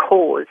root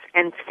cause,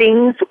 and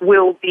things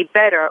will be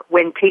better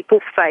when people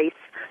face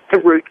the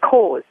root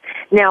cause.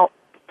 Now,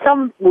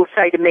 some will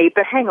say to me,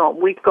 but hang on,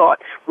 we've got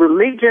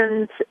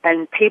religions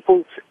and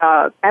people's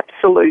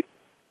absolute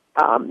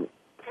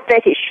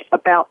fetish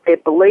about their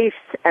beliefs,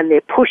 and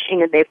they're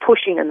pushing and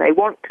they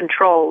want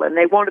control and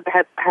they want to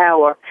have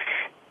power.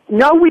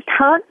 no, we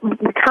can't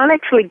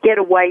actually get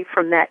away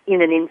from that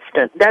in an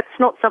instant. That's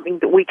not something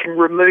that we can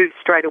remove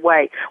straight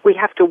away. We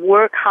have to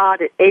work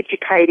hard at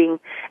educating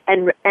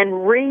and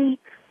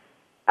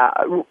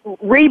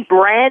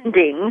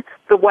rebranding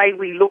the way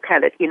we look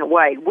at it in a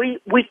way.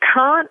 We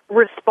can't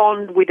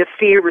respond with a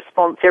fear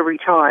response every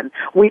time.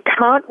 We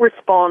can't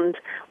respond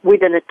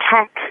with an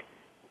attack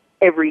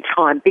every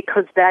time,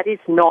 because that is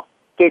not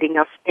getting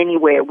us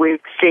anywhere. We're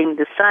seeing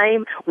the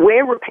same,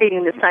 we're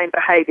repeating the same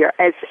behavior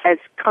as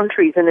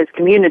countries and as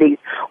communities.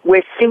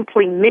 We're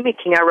simply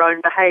mimicking our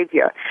own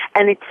behavior.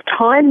 And it's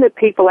time that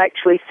people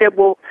actually said,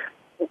 well,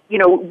 you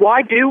know,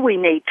 why do we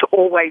need to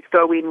always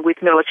go in with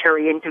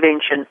military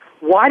intervention?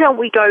 Why don't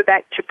we go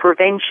back to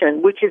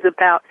prevention, which is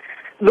about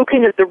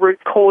looking at the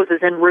root causes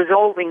and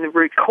resolving the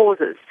root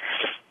causes?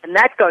 And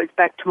that goes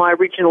back to my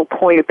original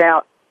point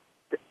about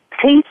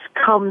peace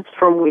comes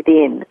from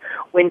within.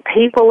 When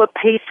people are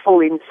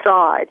peaceful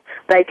inside,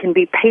 they can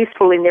be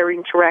peaceful in their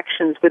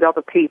interactions with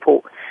other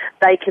people.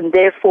 They can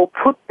therefore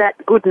put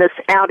that goodness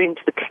out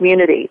into the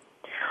community.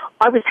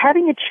 I was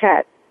having a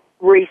chat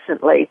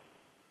recently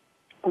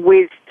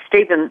with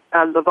Stephen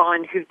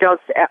Levine, who does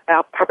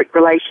our public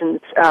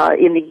relations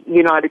in the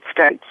United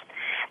States.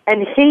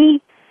 And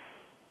he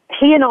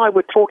and I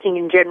were talking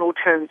in general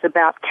terms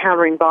about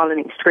countering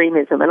violent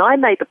extremism. And I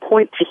made the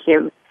point to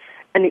him,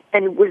 and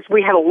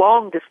we had a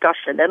long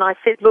discussion, and I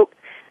said, look,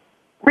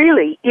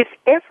 really, if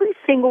every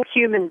single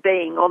human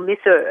being on this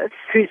earth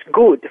who's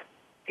good,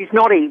 who's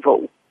not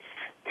evil,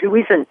 who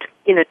isn't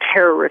in a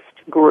terrorist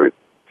group,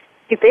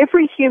 if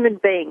every human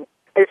being,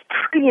 as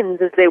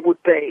trillions as there would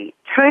be,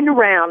 turned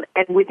around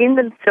and within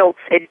themselves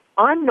said,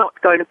 I'm not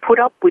going to put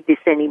up with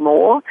this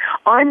anymore,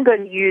 I'm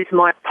going to use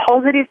my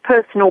positive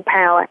personal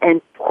power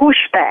and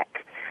push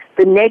back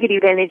the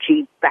negative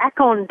energy back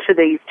onto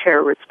these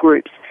terrorist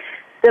groups,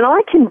 then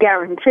I can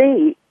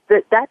guarantee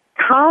that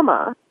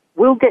karma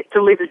will get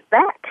delivered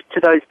back to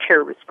those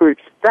terrorist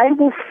groups. They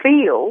will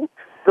feel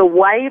the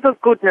wave of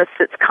goodness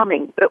that's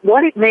coming. But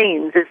what it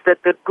means is that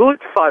the good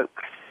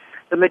folks,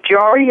 the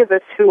majority of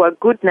us who are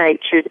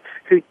good-natured,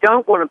 who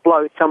don't want to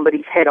blow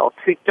somebody's head off,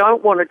 who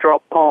don't want to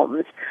drop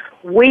bombs,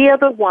 we are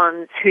the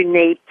ones who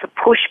need to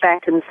push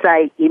back and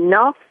say,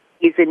 enough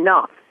is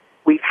enough.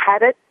 We've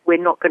had it.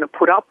 We're not going to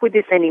put up with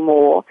this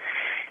anymore.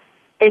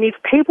 And if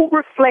people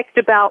reflect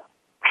about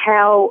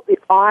how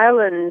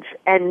Ireland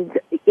and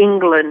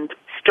England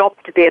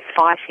stopped their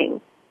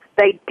fighting,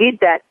 they did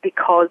that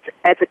because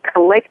as a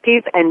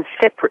collective and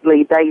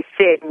separately they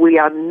said, we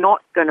are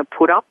not going to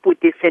put up with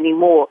this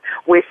anymore.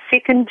 We're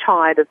sick and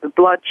tired of the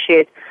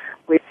bloodshed.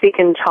 We're sick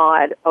and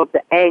tired of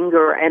the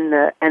anger and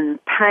the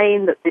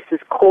pain that this is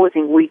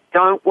causing. We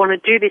don't want to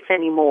do this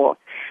anymore.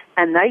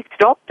 And they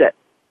stopped it.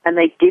 And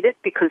they did it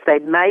because they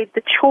made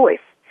the choice.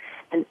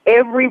 And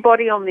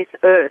everybody on this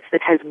earth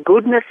that has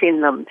goodness in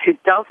them, who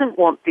doesn't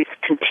want this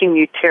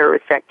continued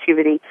terrorist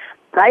activity,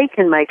 they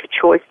can make a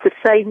choice to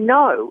say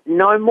no,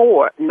 no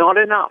more, not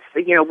enough.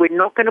 You know, we're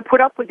not going to put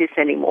up with this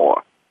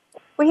anymore.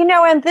 Well, you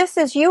know, and this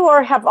is, you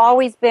have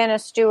always been a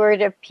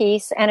steward of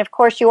peace. And of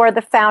course, you are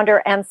the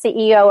founder and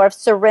CEO of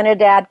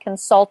Serenidad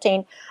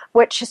Consulting,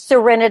 which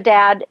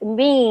Serenidad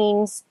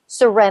means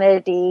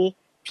serenity,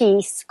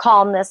 peace,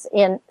 calmness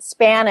in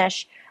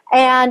Spanish.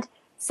 And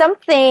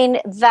something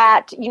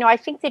that, you know, I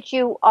think that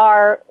you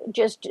are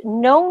just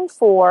known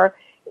for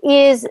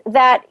is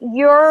that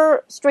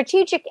your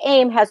strategic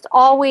aim has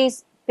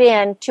always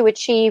been to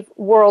achieve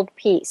world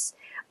peace.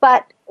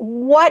 But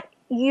what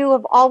you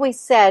have always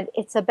said,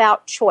 it's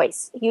about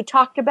choice. You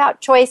talked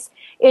about choice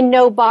in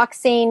No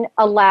Boxing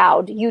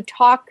Allowed. You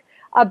talk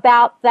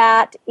about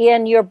that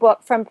in your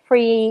book, From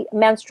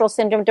Premenstrual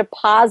Syndrome to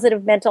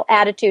Positive Mental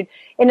Attitude.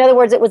 In other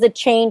words, it was a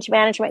change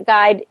management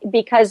guide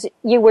because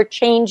you were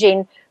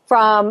changing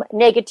from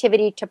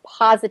negativity to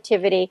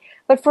positivity.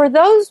 But for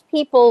those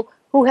people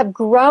who have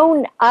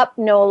grown up,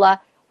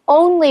 Nola,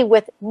 only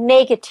with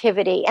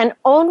negativity and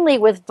only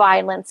with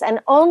violence and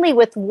only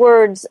with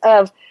words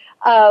of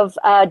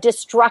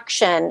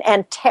destruction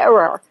and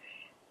terror,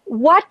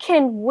 what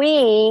can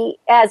we,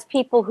 as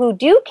people who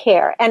do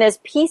care and as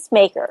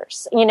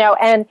peacemakers, you know,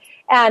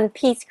 and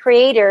peace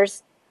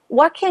creators,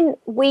 what can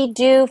we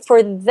do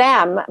for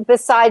them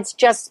besides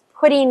just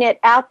putting it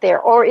out there?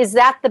 Or is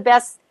that the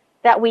best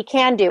that we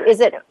can do? Is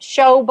it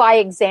show by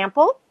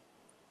example?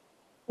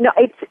 No,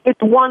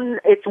 it's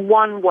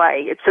one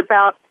way. It's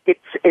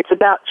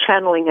about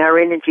channeling our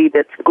energy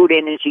that's good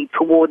energy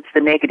towards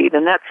the negative,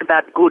 and that's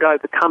about good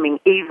overcoming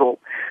evil.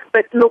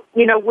 But look,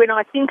 you know, when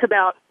I think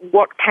about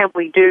what can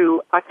we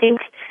do, I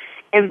think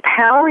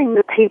empowering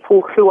the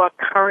people who are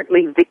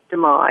currently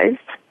victimized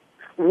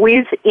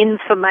with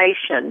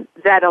information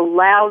that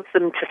allows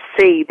them to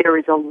see there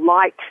is a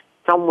light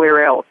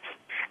somewhere else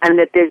and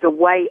that there's a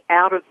way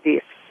out of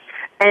this.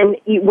 And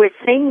we're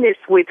seeing this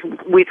with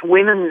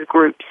women's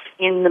groups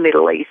in the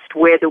Middle East,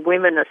 where the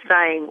women are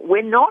saying,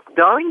 we're not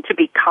going to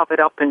be covered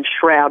up and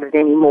shrouded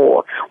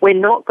anymore. We're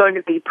not going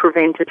to be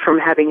prevented from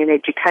having an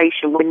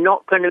education. We're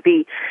not going to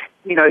be,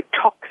 you know,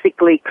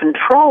 toxically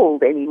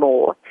controlled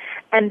anymore.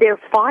 and they're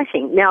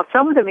fighting. Now,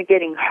 some of them are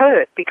getting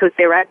hurt because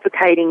they're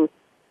advocating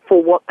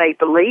for what they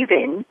believe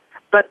in,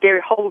 but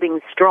they're holding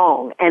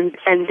strong. And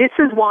this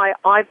is why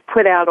I've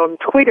put out on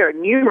Twitter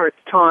numerous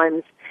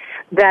times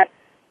that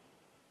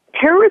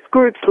terrorist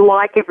groups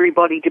like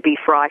everybody to be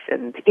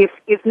frightened. If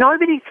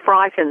nobody's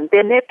frightened,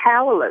 then they're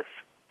powerless.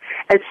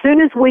 As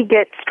soon as we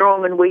get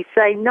strong and we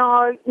say,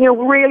 no,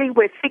 really,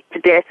 we're sick to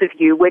death of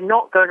you, we're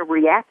not going to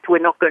react, we're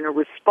not going to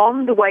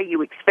respond the way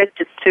you expect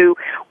us to,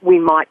 we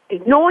might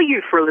ignore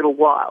you for a little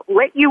while,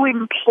 let you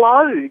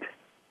implode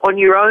on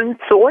your own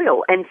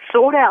soil and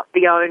sort out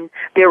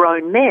their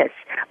own mess.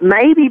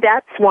 Maybe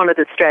that's one of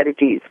the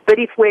strategies. But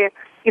if we're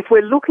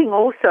looking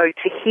also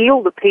to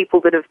heal the people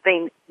that have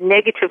been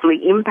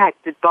negatively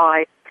impacted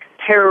by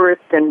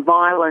terrorist and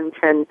violent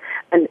and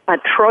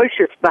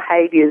atrocious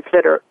behaviours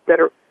that are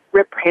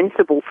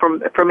reprehensible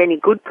from any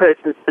good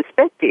person's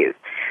perspective,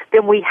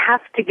 then we have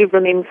to give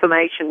them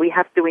information. We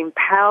have to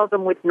empower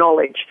them with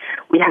knowledge.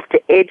 We have to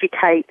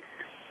educate,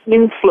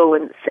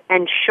 influence,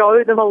 and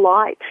show them a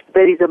light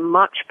that is a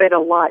much better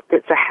light,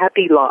 that's a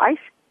happy light,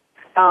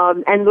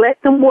 and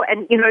let them,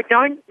 and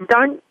don't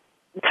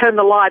turn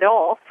the light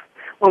off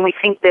when we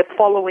think they're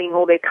following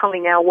or they're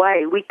coming our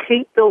way. We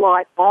keep the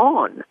light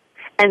on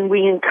and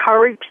we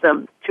encourage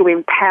them to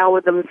empower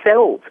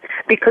themselves,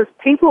 because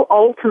people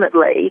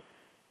ultimately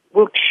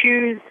will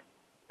choose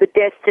the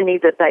destiny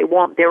that they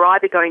want. They're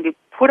either going to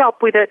put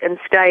up with it and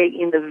stay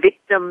in the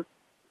victim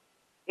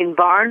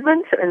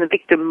environment and the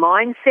victim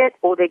mindset,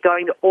 or they're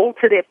going to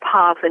alter their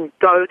path and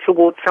go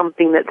towards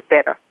something that's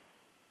better.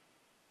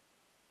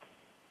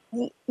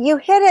 You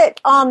hit it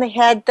on the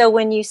head, though,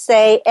 when you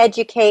say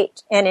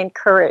educate and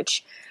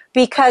encourage,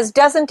 because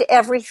doesn't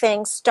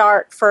everything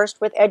start first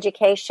with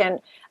education?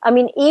 I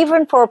mean,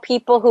 even for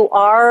people who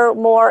are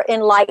more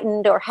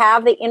enlightened or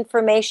have the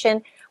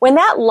information, when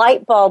that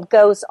light bulb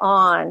goes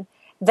on,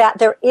 that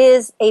there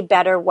is a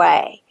better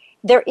way.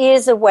 There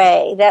is a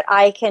way that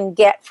I can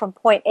get from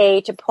point A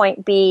to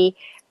point B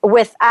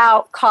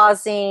without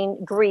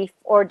causing grief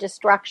or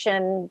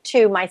destruction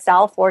to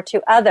myself or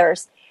to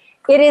others.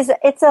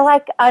 It's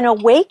like an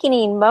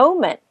awakening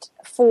moment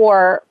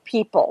for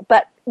people,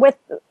 but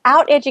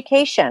without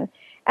education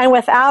and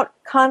without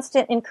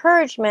constant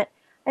encouragement,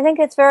 I think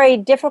it's very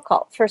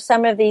difficult for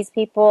some of these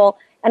people,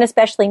 and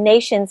especially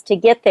nations, to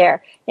get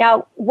there.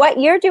 Now, what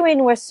you're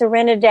doing with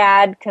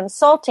Serenidad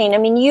Consulting, I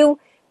mean,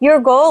 your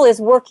goal is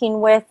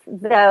working with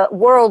the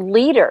world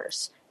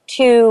leaders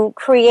to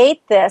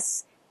create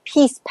this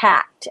peace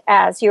pact,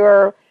 as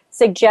you're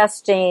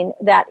suggesting,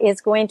 that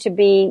is going to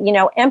be,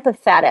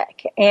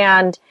 empathetic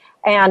and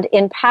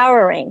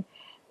empowering.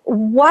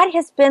 What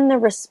has been the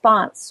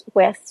response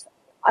with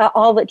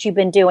all that you've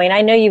been doing?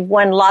 I know you've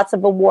won lots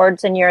of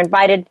awards and you're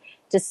invited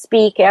to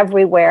speak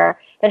everywhere,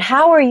 but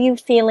how are you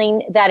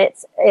feeling that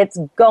it's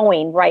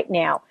going right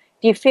now?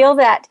 Do you feel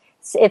that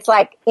it's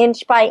like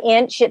inch by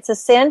inch, it's a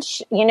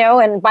cinch,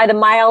 and by the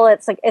mile,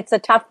 it's a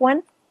tough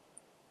one?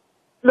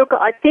 Look,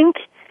 I think,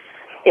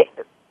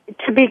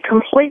 to be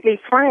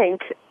completely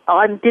frank,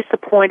 I'm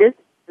disappointed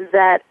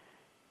that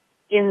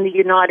in the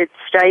United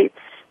States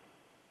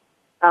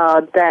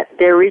that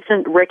there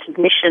isn't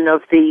recognition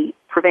of the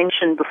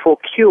prevention before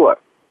cure,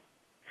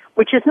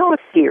 which is not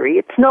a theory.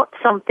 It's not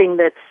something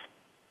that's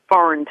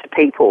foreign to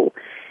people.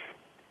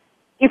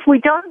 If we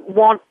don't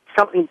want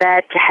something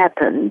bad to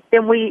happen,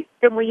 then we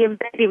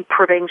embed in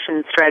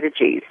prevention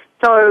strategies.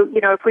 So,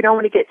 if we don't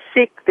want to get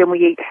sick, then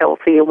we eat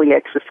healthy and we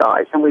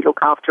exercise and we look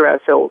after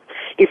ourselves.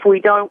 If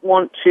we don't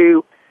want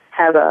to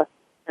have an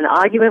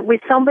argument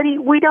with somebody,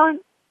 we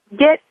don't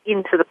get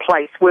into the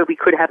place where we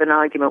could have an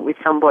argument with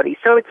somebody.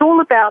 So it's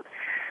all about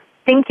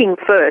thinking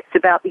first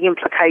about the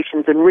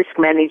implications and risk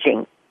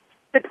managing.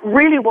 But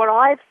really what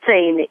I've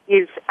seen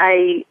is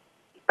a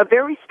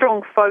very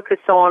strong focus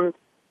on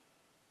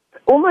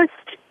almost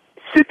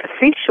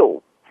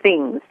superficial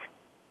things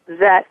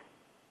that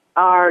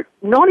are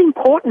not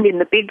important in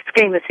the big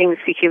scheme of things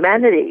for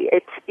humanity.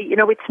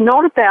 It's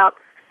not about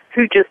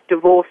who just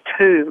divorced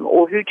whom,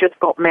 or who just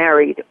got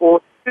married,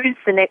 or who's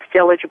the next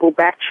eligible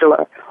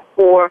bachelor,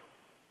 or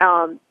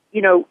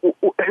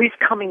who's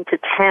coming to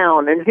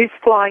town and who's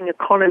flying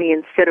economy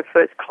instead of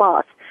first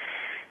class.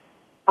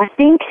 I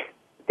think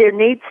there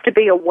needs to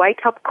be a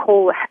wake-up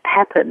call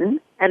happen,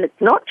 and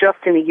it's not just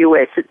in the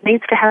US. It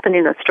needs to happen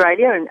in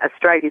Australia, and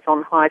Australia's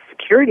on high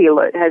security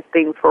alert, has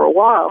been for a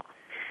while.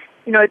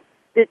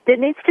 There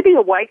needs to be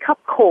a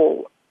wake-up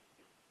call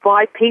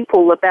by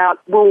people about,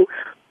 well,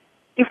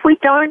 if we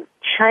don't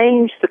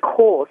change the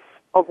course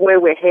of where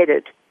we're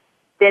headed,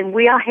 then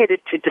we are headed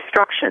to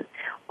destruction.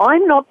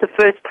 I'm not the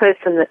first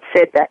person that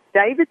said that.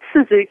 David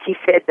Suzuki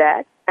said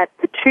that at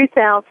the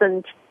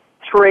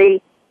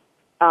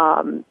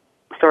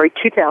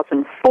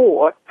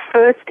 2004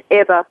 first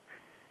ever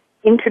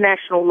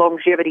International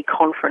Longevity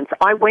Conference.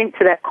 I went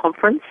to that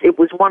conference. It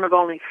was one of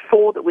only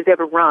 4 that was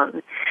ever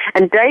run.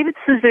 And David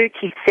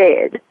Suzuki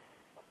said,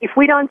 if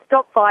we don't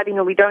stop fighting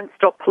and we don't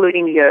stop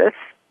polluting the earth,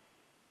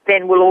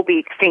 then we'll all be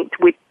extinct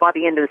by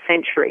the end of the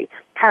century.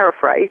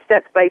 Paraphrase,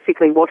 that's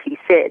basically what he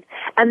said.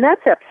 And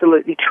that's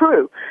absolutely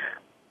true.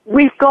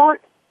 we've got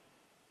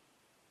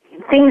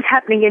things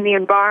happening in the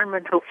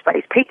environmental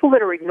space. People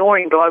that are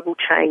ignoring global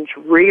change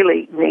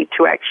really need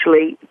to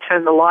actually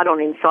turn the light on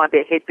inside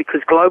their head,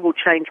 because global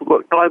change,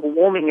 global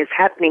warming is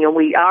happening, and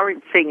we are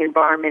seeing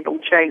environmental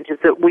changes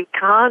that we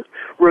can't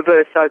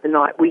reverse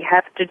overnight. We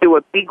have to do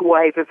a big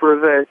wave of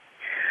reverse.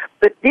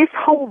 But this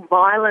whole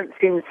violence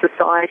in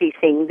society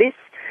thing, this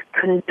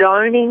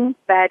condoning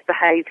bad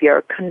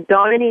behavior,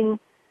 condoning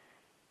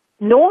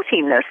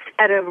naughtiness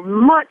at a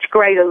much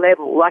greater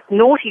level, like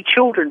naughty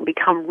children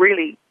become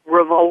really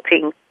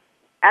revolting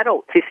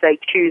adults if they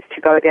choose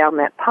to go down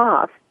that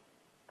path,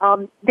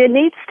 there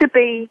needs to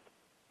be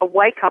a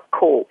wake-up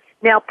call.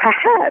 Now,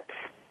 perhaps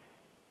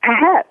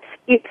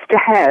it's to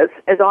have,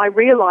 as I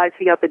realized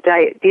the other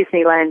day at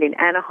Disneyland in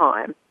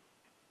Anaheim,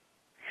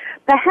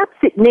 perhaps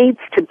it needs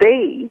to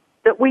be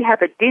that we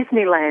have a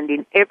Disneyland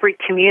in every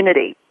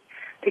community.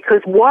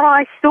 Because what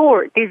I saw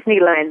at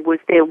Disneyland was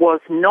there was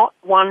not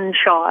one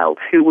child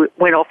who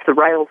went off the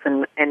rails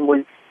and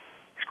was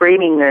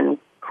screaming and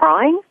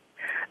crying.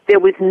 There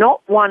was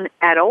not one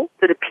adult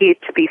that appeared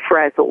to be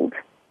frazzled.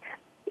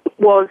 It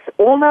was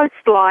almost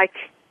like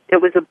there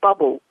was a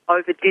bubble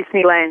over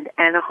Disneyland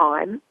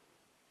Anaheim,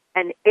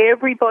 and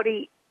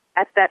everybody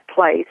at that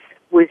place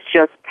was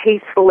just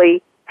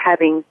peacefully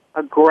having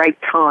a great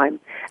time.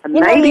 And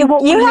you maybe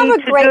what you we have need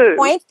a to great do,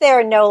 point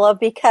there, Nola,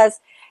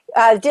 because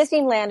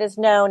Disneyland is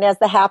known as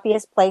the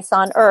happiest place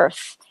on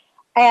earth.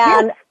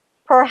 And yes,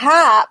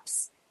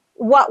 perhaps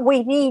what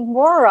we need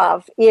more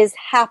of is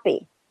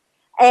happy.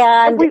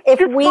 And if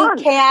we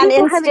can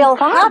People instill having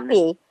fun.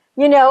 happy,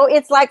 you know,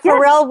 it's like Yes.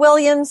 Pharrell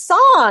Williams'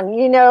 song,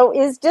 you know,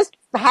 is just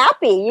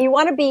happy. You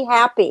want to be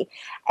happy.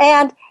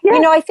 And, Yes. you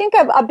know, I think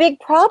a big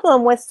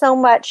problem with so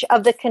much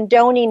of the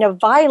condoning of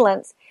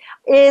violence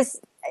is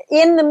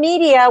in the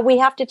media, we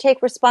have to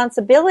take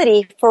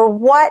responsibility for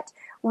what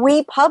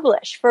we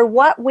publish, for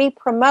what we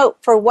promote,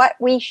 for what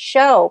we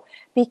show,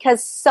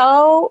 because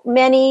so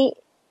many,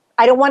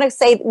 I don't want to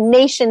say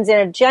nations in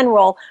a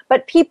general,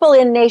 but people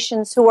in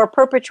nations who are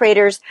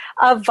perpetrators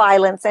of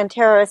violence and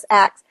terrorist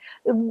acts,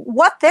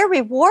 what their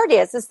reward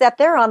is that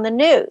they're on the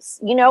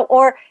news, you know,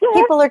 or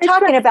people are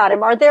talking about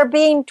them, or they're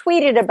being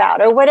tweeted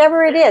about, or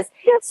whatever it is.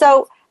 Yes.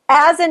 So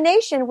as a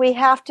nation, we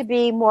have to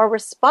be more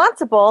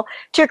responsible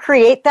to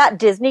create that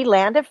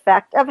Disneyland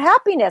effect of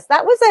happiness.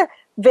 That was a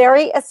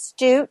very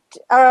astute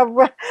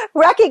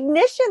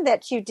recognition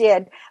that you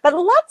did. But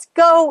let's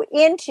go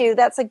into,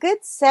 that's a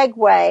good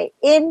segue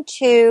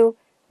into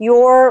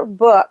your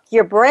book,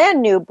 your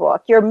brand new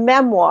book, your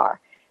memoir,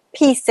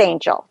 Peace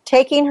Angell,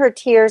 Taking Her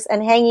Tears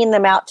and Hanging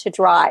Them Out to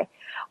Dry.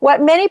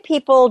 What many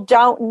people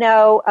don't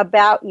know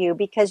about you,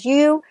 because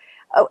you,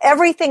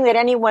 everything that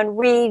anyone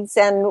reads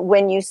and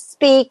when you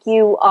speak,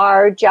 you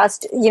are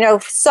just, you know,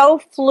 so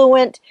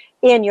fluent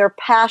in your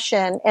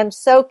passion and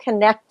so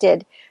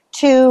connected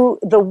to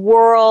the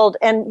world,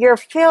 and you're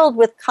filled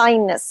with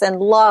kindness and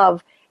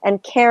love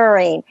and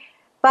caring.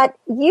 But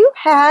you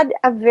had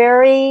a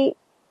very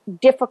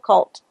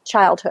difficult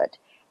childhood,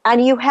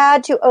 and you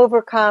had to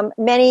overcome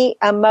many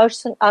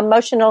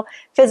emotional,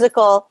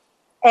 physical,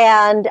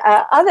 and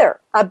other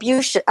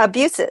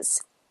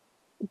abuses.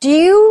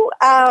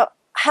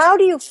 How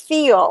do you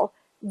feel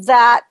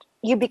that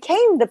you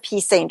became the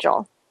Peace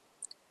Angell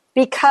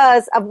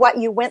because of what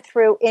you went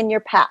through in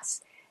your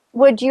past?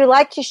 Would you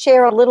like to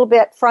share a little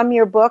bit from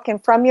your book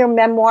and from your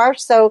memoir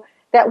so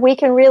that we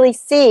can really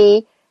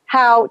see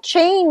how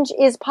change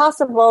is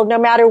possible no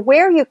matter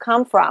where you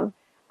come from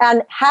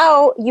and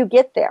how you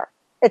get there?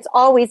 It's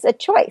always a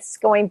choice,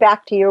 going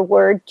back to your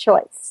word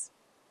choice.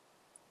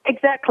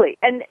 Exactly.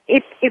 And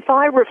if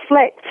I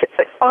reflect,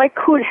 I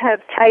could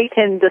have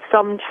taken the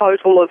sum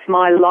total of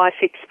my life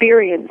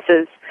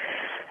experiences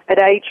at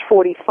age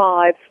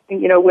 45,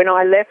 you know, when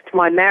I left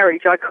my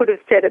marriage, I could have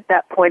said at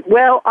that point,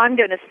 well, I'm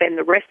going to spend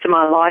the rest of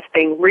my life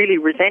being really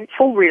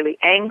resentful, really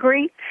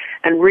angry,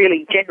 and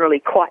really generally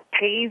quite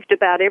peeved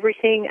about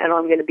everything, and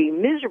I'm going to be a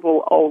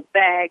miserable old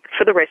bag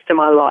for the rest of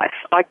my life.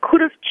 I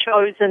could have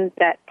chosen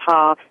that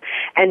path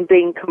and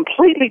been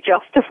completely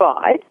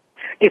justified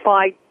if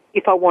I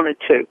wanted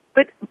to.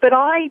 But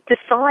I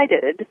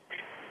decided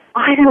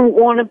I don't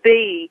want to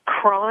be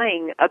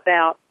crying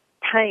about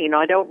pain.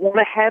 I don't want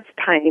to have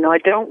pain. I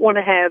don't want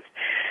to have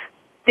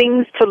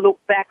things to look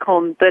back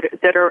on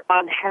that are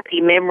unhappy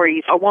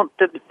memories. I want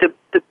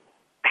the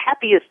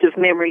happiest of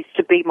memories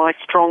to be my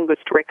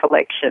strongest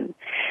recollection.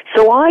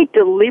 So I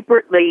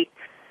deliberately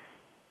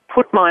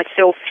put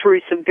myself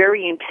through some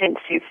very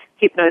intensive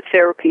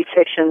hypnotherapy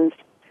sessions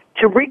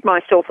to rid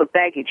myself of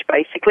baggage.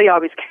 Basically, I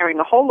was carrying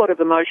a whole lot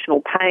of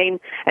emotional pain,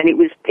 and it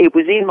was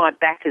in my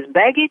back as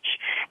baggage,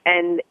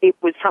 and it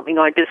was something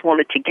I just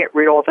wanted to get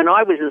rid of. And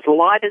I was as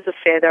light as a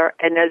feather,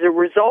 and as a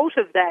result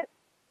of that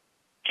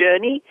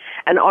journey,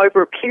 and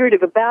over a period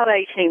of about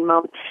 18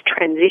 months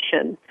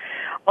transition,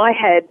 I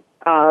had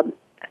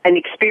an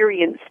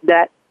experience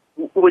that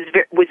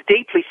was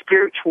deeply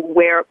spiritual,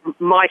 where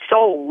my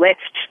soul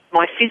left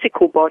my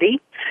physical body,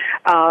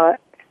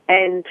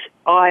 and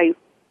I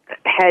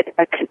had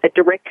a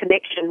direct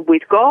connection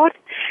with God,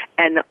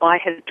 and I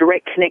had a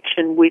direct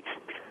connection with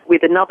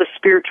another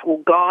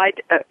spiritual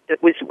guide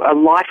that was a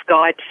life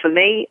guide for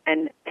me,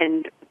 and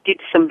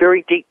did some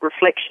very deep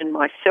reflection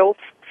myself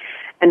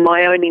and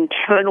my own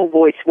internal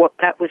voice, what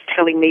that was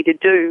telling me to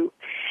do.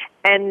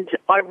 And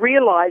I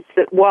realized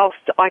that whilst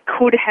my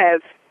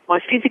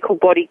physical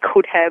body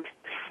could have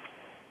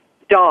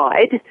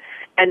died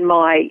and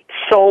my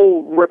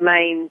soul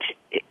remained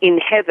in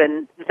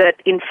heaven, that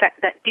in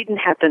fact that didn't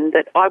happen,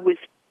 that I was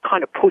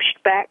kind of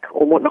pushed back,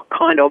 or well, not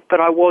kind of, but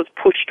I was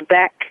pushed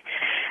back,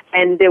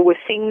 and there were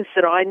things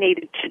that I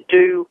needed to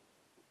do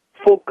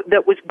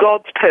that was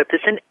God's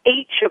purpose. And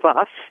each of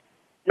us,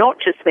 not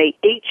just me,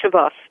 each of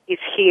us is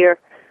here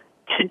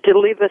to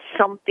deliver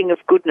something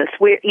of goodness.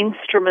 We're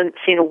instruments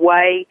in a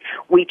way.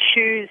 We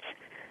choose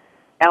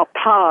our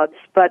paths,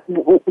 but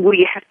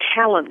we have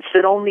talents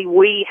that only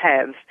we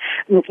have.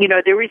 You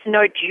know, there is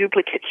no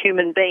duplicate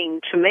human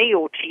being to me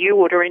or to you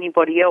or to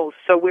anybody else.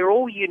 So we're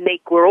all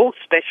unique, we're all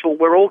special,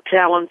 we're all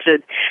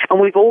talented,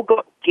 and we've all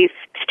got gifts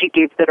to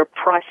give that are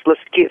priceless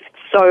gifts.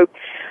 So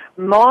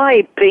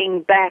my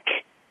being back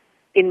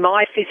in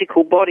my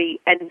physical body,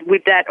 and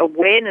with that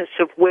awareness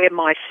of where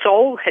my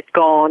soul had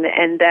gone,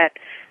 and that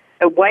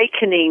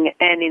awakening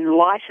and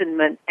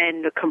enlightenment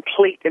and a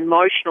complete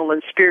emotional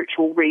and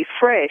spiritual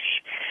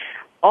refresh,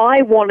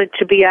 I wanted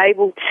to be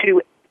able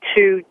to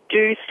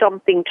do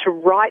something to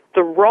right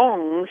the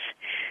wrongs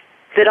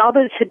that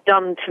others had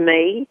done to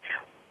me,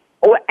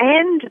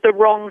 and the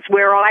wrongs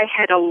where I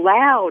had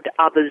allowed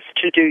others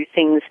to do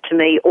things to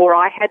me, or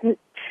I hadn't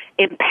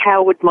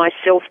empowered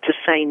myself to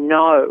say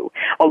no.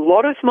 A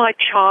lot of my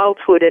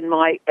childhood and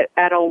my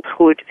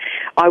adulthood,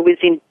 I was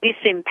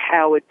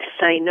disempowered to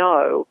say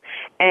no,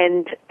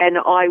 and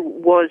I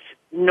was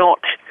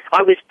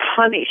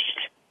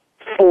punished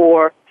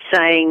for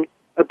I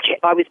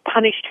was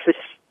punished for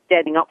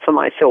standing up for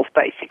myself,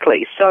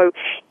 basically. So,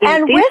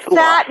 and with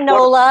that,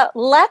 Nola,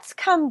 let's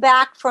come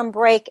back from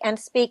break and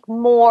speak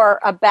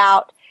more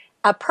about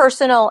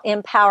personal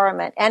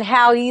empowerment and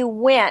how you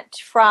went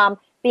from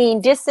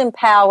being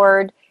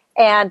disempowered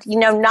and,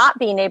 not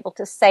being able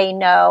to say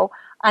no,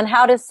 and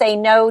how to say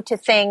no to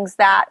things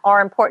that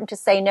are important to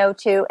say no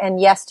to, and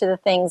yes to the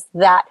things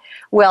that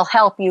will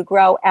help you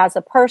grow as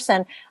a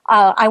person.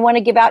 I want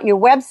to give out your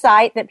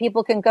website that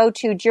people can go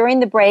to during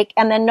the break.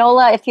 And then,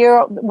 Nola, if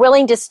you're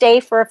willing to stay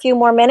for a few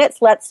more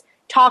minutes, let's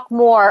talk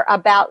more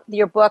about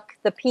your book,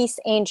 The Peace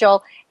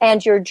Angell,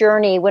 and your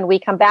journey when we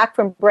come back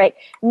from break.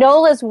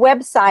 Nola's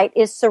website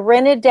is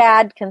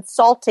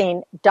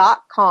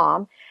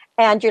serenidadconsulting.com.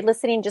 And you're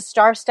listening to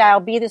Star Style,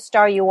 Be the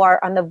Star You Are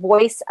on the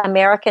Voice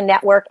America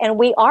Network. And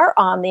we are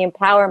on the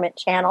Empowerment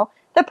Channel,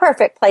 the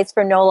perfect place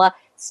for Nola.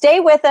 Stay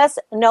with us.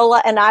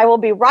 Nola and I will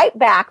be right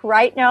back.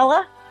 Right,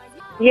 Nola?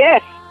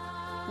 Yes.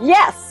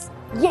 Yes.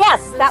 Yes.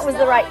 That was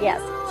the right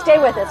yes. Stay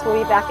with us.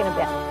 We'll be back in a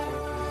bit.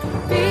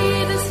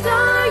 Be the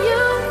star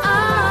you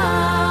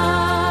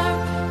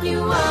are.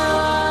 You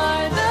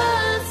are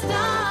the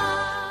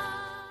star.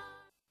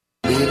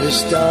 Be the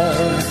star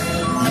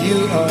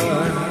you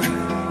are.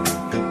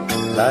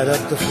 Light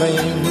up the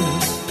flame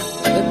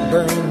that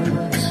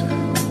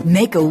burns.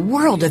 Make a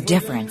world of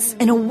difference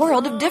in a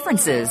world of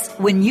differences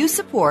when you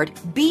support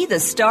Be the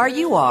Star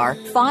You Are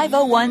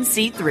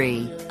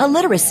 501c3, a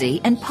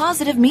literacy and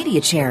positive media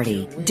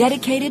charity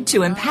dedicated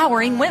to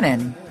empowering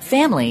women,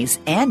 families,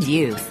 and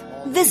youth.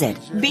 Visit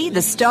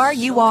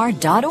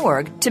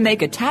BeTheStarYouAre.org to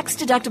make a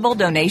tax-deductible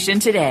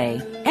donation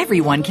today.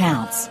 Everyone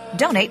counts.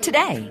 Donate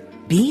today.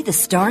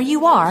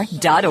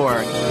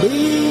 BeTheStarYouAre.org.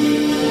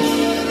 Be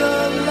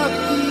the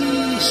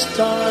lucky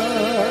star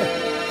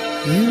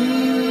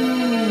you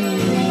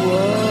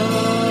are.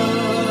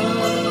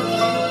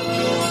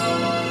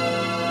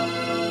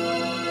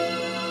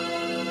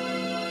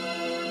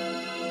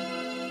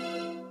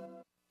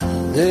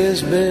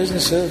 This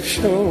business of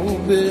show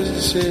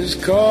business is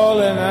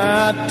calling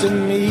out to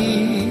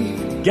me.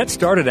 Get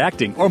started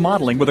acting or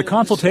modeling with a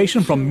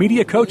consultation from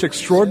media coach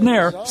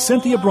extraordinaire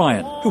Cynthia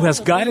Brian, who has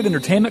guided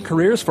entertainment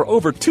careers for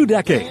over 2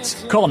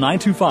 decades. Call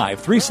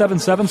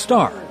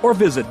 925-377-STAR or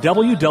visit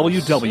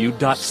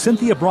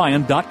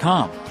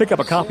www.cynthiabrian.com. Pick up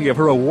a copy of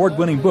her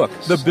award-winning book,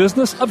 The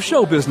Business of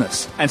Show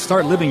Business, and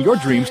start living your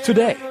dreams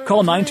today.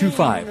 Call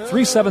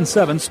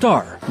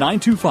 925-377-STAR.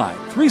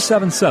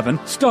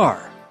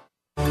 925-377-STAR.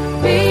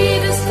 Be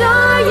the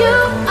star you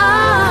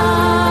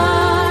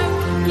are.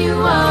 You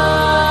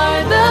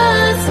are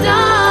the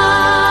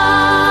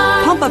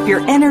star. Pump up your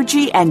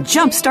energy and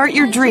jumpstart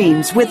your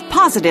dreams with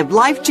positive,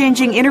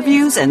 life-changing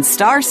interviews and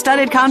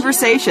star-studded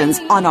conversations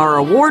on our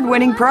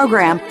award-winning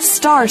program,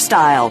 Star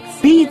Style,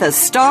 Be the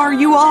Star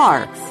You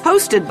Are,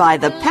 hosted by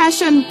the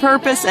passion,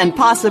 purpose, and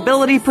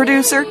possibility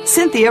producer,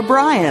 Cynthia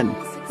Brian.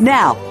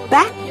 Now,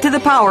 back to the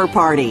Power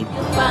Party.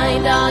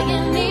 Find all you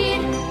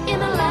need in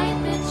the light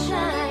that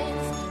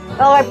shines.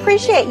 Well, I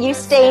appreciate you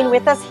staying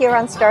with us here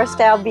on Star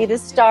Style, Be the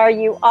Star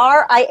You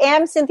Are. I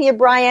am Cynthia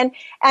Brian,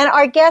 and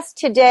our guest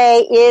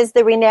today is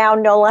the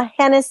renowned Nola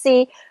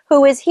Hennessy,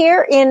 who is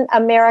here in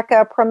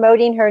America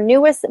promoting her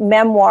newest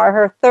memoir,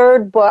 her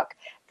third book,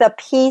 the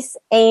Peace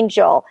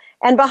Angel.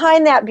 And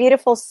behind that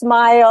beautiful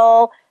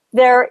smile,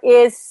 there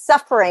is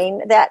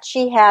suffering that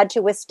she had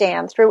to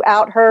withstand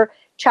throughout her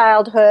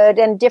childhood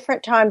and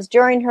different times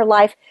during her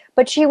life.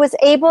 But she was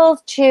able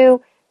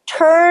to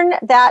turn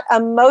that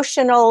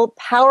emotional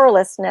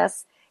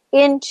powerlessness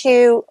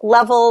into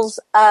levels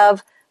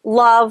of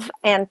love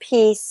and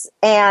peace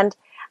and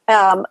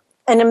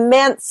an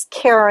immense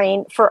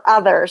caring for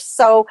others.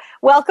 So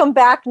welcome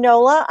back,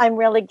 Nola. I'm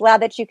really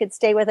glad that you could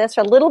stay with us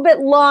for a little bit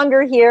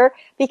longer here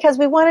because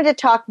we wanted to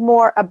talk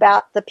more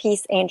about the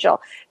Peace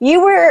Angel.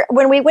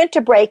 When we went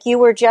to break, you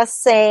were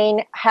just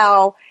saying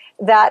how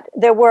that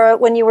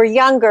when you were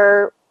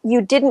younger,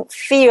 you didn't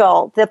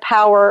feel the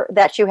power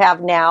that you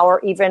have now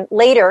or even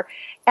later.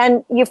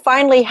 And you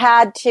finally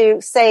had to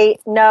say,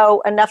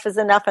 no, enough is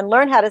enough, and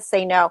learn how to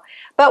say no.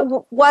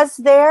 But was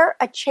there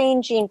a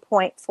changing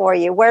point for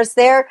you? Was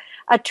there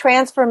a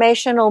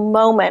transformational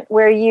moment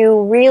where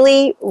you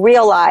really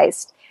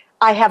realized,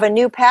 I have a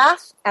new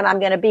path, and I'm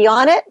going to be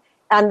on it,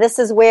 and this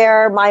is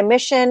where my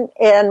mission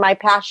and my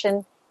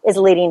passion is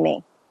leading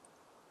me?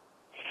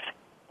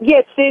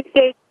 Yes,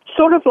 there's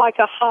sort of like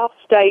a half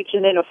stage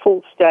and then a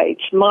full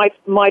stage. My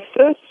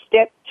first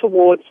step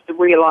towards the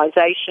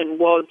realization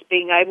was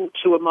being able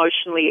to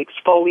emotionally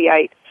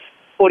exfoliate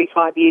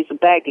 45 years of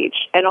baggage.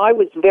 And I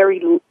was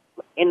very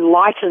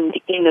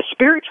enlightened in a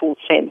spiritual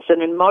sense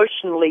and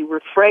emotionally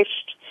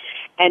refreshed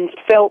and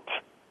felt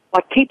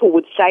like people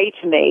would say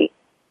to me,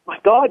 my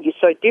God, you're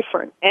so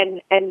different.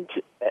 And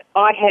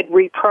I had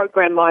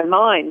reprogrammed my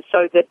mind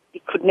so that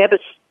it could never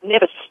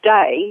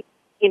stay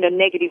in a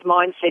negative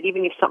mindset,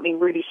 even if something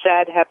really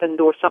sad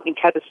happened or something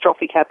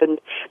catastrophic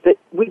happened, that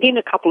within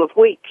a couple of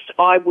weeks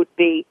I would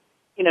be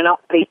in an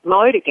upbeat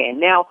mode again.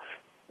 Now,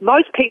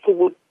 most people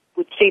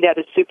would see that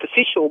as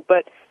superficial,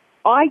 but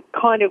I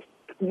kind of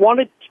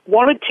wanted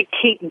to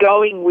keep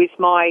going with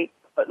my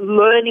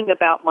learning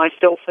about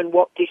myself and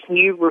what this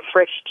new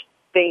refreshed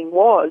being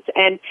was.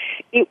 And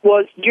it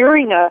was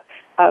during a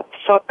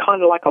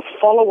kind of like a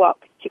follow-up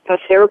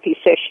hypnotherapy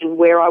session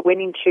where I went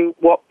into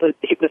what the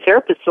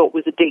hypnotherapist thought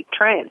was a deep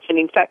trance. And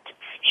in fact,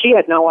 she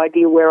had no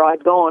idea where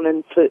I'd gone.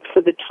 And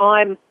for the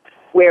time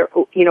where,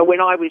 when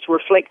I was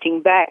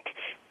reflecting back,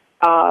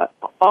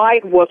 I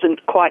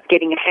wasn't quite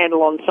getting a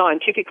handle on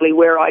scientifically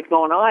where I'd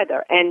gone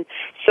either. And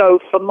so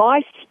for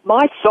my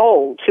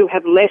soul to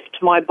have left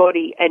my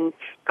body and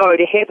go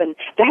to heaven,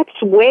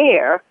 that's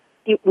where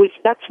it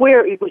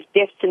was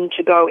destined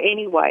to go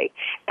anyway.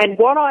 And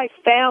what I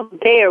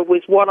found there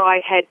was what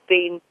I had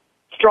been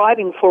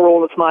striving for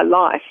all of my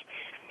life.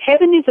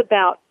 Heaven is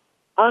about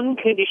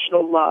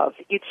unconditional love.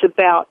 It's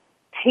about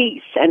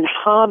peace and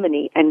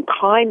harmony and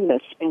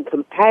kindness and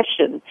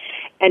compassion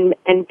and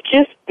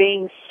just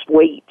being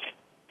sweet.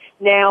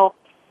 Now,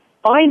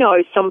 I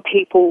know some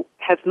people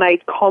have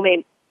made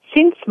comment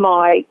since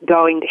my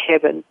going to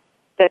heaven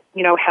that,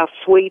 how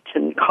sweet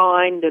and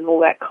kind and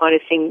all that kind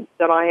of thing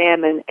that I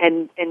am.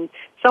 And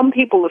some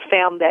people have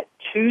found that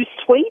too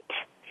sweet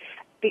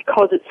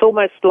because it's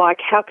almost like,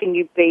 how can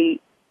you be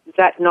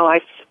that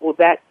nice or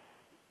that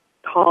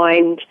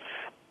kind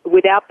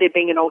without there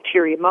being an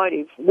ulterior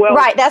motive? Well,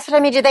 right, that's what I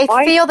mean. Do they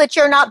feel that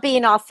you're not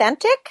being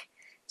authentic?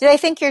 Do they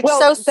think you're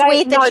so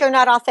sweet that you're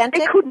not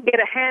authentic? They couldn't get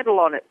a handle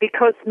on it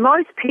because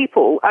most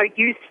people are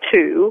used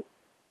to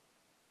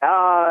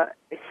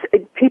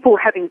people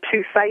having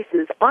two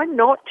faces. I'm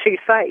not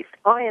two-faced.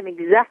 I am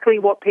exactly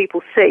what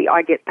people see.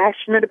 I get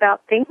passionate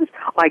about things.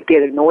 I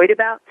get annoyed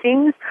about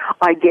things.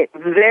 I get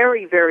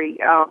very, very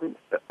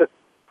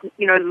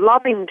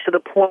loving to the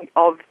point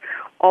of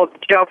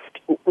just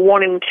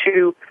wanting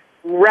to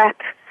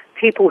wrap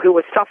people who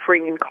are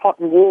suffering in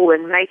cotton wool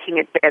and making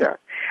it better.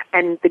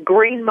 And the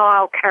Green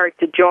Mile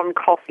character, John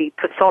Coffey,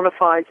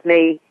 personifies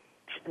me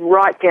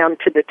right down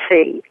to the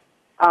T.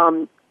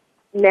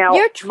 Now,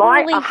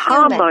 my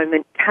aha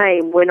moment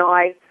came when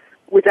I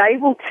was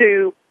able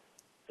to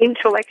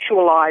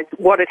intellectualize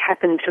what had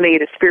happened to me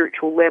at a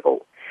spiritual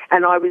level.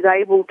 And I was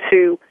able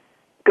to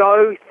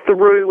go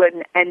through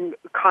and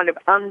kind of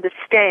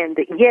understand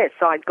that, yes,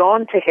 I'd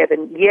gone to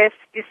heaven. Yes,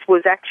 this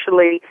was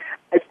actually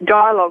a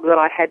dialogue that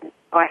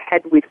I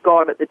had with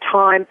God at the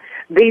time.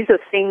 These are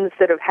things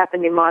that have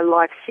happened in my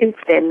life since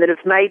then that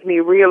have made me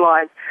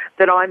realize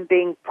that I'm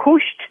being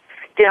pushed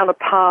down a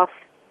path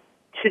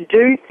to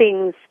do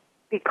things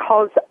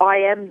because I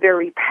am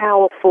very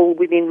powerful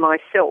within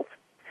myself.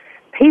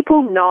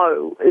 People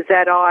know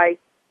that I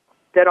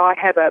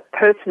have a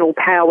personal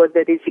power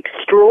that is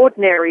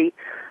extraordinary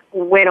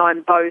when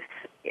I'm both,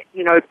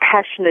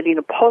 passionate in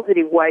a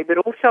positive way, but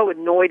also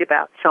annoyed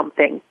about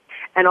something.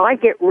 And I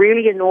get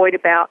really annoyed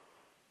about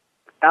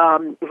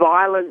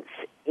violence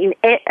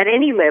at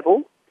any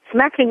level.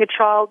 Smacking a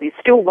child is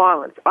still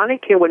violence. I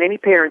don't care what any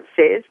parent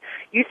says.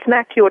 You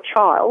smack your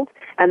child,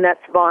 and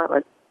that's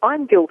violent.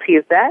 I'm guilty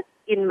of that.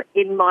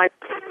 In my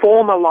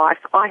former life,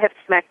 I have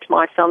smacked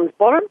my son's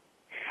bottom,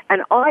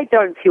 and I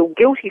don't feel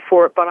guilty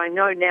for it, but I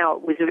know now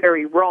it was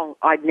very wrong.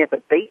 I'd never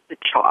beat the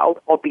child,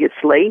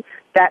 obviously.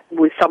 That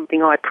was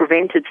something I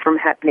prevented from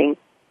happening.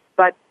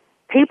 But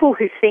people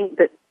who think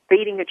that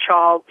beating a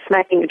child,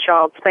 smacking a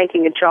child,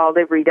 spanking a child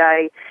every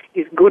day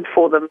is good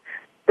for them.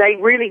 They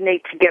really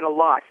need to get a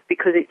life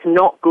because it's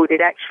not good.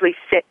 It actually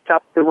sets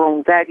up the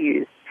wrong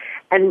values.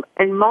 And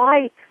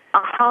my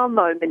aha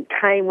moment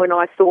came when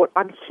I thought,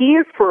 I'm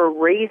here for a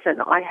reason.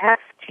 I have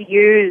to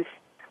use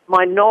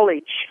my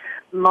knowledge,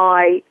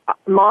 my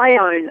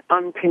own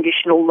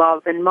unconditional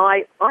love, and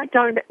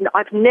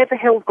I've never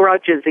held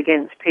grudges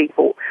against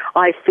people.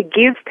 I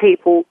forgive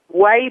people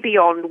way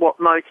beyond what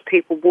most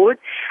people would,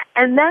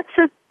 and that's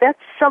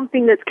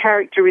something that's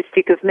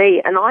characteristic of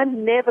me, and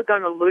I'm never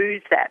going to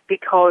lose that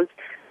because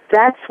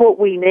that's what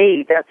we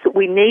need.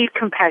 We need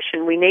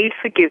compassion, we need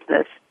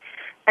forgiveness,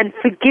 and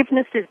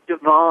forgiveness is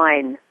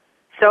divine.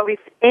 So if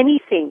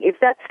anything, if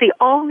that's the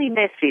only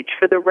message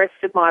for the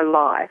rest of my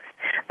life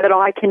that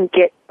I can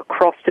get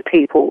across to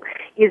people,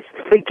 is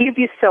forgive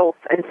yourself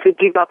and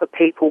forgive other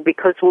people,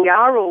 because we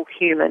are all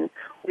human,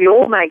 we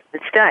all make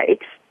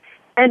mistakes,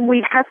 and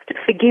we have to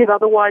forgive,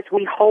 otherwise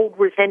we hold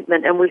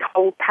resentment and we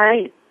hold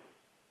pain.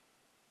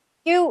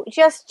 You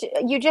just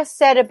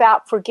said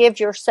about forgive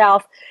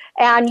yourself,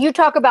 and you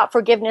talk about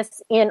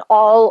forgiveness in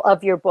all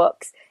of your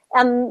books.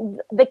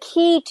 And the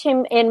key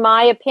to, in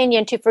my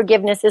opinion, to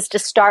forgiveness is to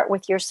start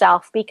with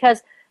yourself,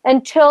 because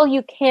until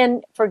you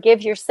can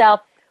forgive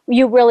yourself,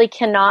 you really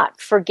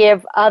cannot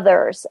forgive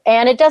others.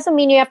 And it doesn't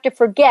mean you have to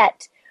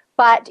forget,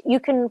 but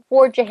you can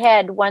forge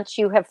ahead once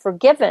you have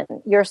forgiven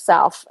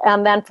yourself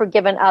and then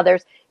forgiven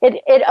others.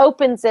 It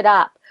opens it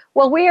up.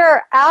 Well, we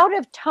are out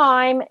of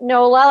time,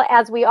 Nola,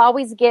 as we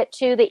always get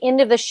to the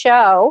end of the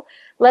show.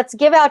 Let's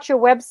give out your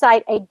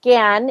website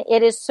again.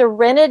 It is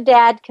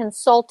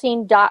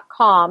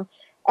serenidadconsulting.com,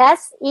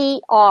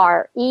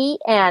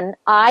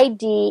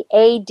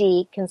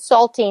 SERENIDAD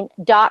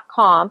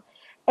consulting.com.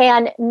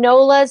 And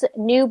Nola's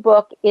new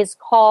book is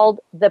called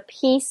The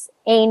Peace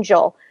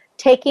Angel,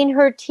 Taking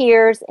Her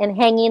Tears and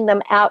Hanging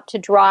Them Out to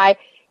Dry.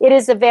 It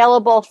is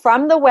available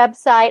from the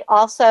website,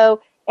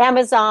 also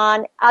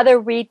Amazon, other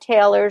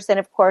retailers, and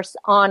of course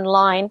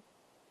online.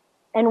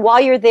 And while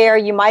you're there,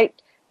 you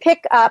might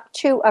pick up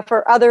two of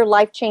her other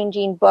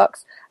life-changing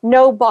books,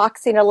 No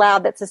Boxing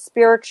Allowed. That's a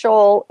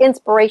spiritual,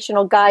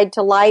 inspirational guide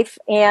to life,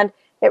 and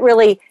it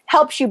really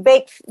helps you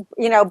break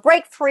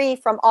free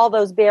from all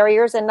those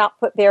barriers and not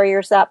put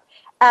barriers up,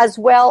 as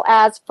well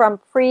as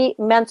From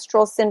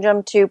Premenstrual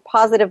Syndrome to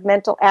Positive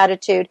Mental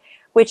Attitude,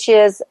 which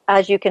is,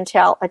 as you can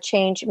tell, a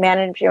change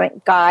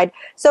management guide.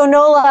 So,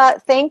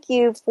 Nola, thank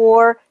you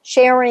for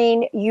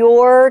sharing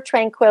your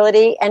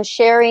tranquility and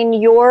sharing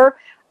your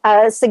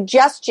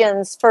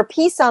suggestions for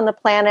peace on the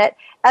planet,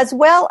 as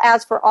well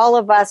as for all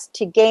of us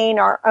to gain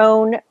our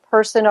own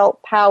personal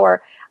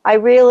power. I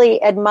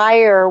really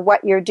admire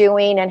what you're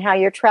doing and how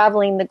you're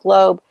traveling the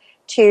globe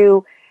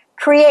to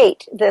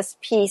create this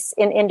peace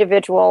in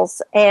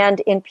individuals and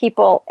in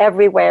people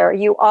everywhere.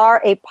 You are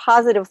a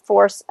positive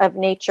force of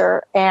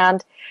nature,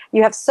 and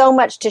you have so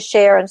much to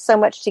share and so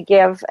much to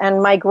give,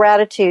 and my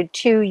gratitude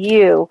to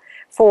you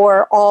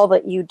for all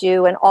that you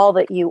do and all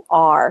that you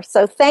are.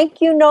 So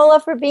thank you, Nola,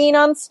 for being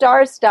on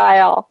Star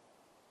Style.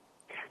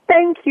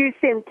 Thank you,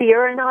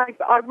 Cynthia, and I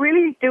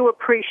really do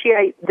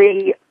appreciate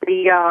the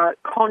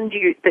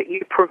conduit that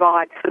you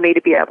provide for me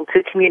to be able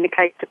to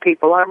communicate to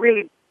people. I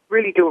really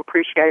do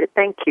appreciate it.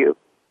 Thank you.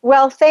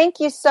 Well, thank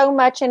you so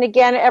much. And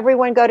again,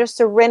 everyone go to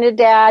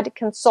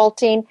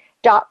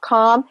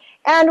serenidadconsulting.com.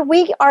 And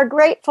we are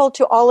grateful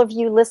to all of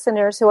you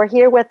listeners who are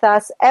here with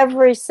us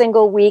every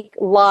single week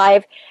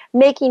live,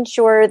 making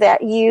sure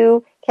that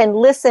you can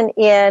listen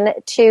in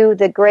to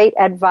the great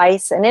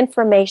advice and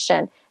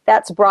information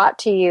that's brought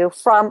to you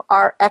from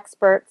our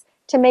experts.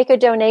 To make a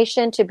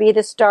donation to Be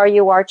the Star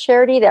You Are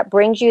charity that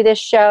brings you this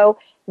show,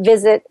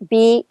 visit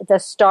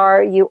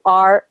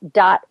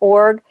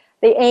BeTheStarYouAre.org.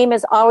 The aim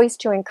is always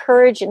to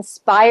encourage,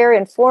 inspire,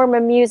 inform,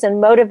 amuse, and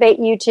motivate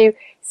you to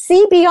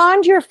see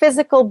beyond your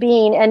physical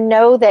being and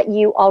know that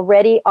you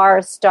already are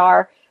a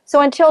star.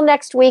 So until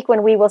next week,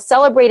 when we will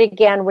celebrate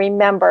again,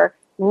 remember,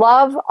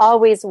 love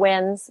always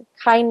wins,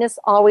 kindness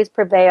always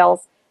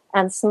prevails,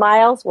 and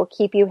smiles will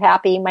keep you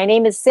happy. My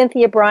name is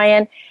Cynthia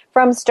Brian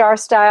from Star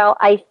Style.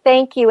 I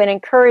thank you and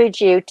encourage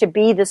you to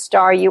be the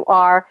star you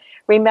are.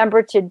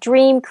 Remember to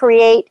dream,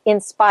 create,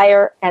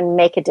 inspire, and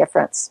make a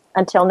difference.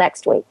 Until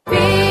next week. Be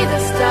the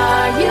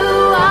star you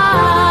are.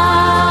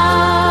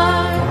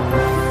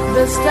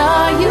 The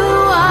star you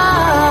are.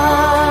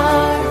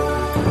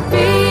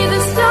 Be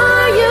the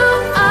star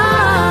you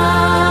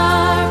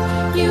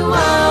are. You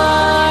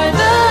are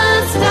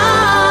the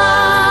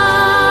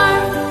star.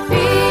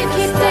 Keep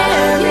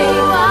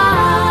daring.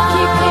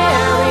 Keep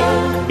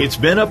caring. It's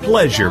been a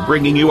pleasure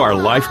bringing you our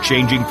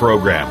life-changing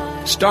program,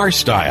 Star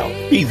Style.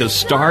 Be the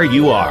star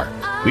you are.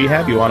 We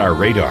have you on our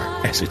radar,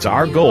 as it's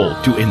our goal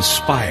to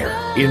inspire,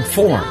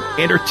 inform,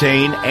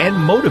 entertain, and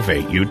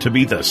motivate you to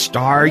be the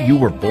star you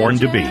were born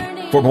to be.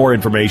 For more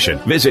information,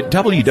 visit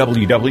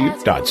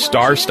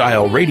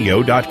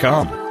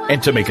www.starstyleradio.com.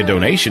 And to make a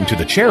donation to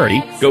the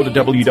charity, go to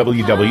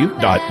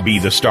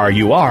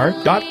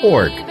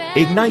www.BeTheStarYouAre.org.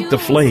 Ignite the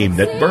flame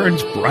that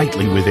burns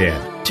brightly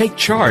within. Take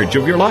charge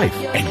of your life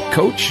and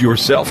coach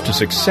yourself to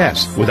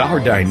success with our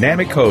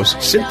dynamic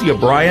hosts Cynthia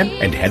Brian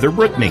and Heather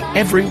Brittany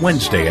every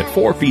Wednesday at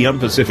 4 p.m.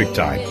 Pacific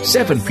Time,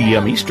 7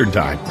 p.m. Eastern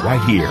Time,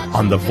 right here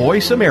on the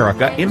Voice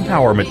America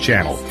Empowerment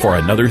Channel for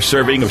another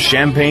serving of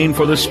champagne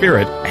for the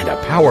spirit and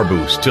a power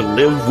boost to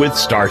live with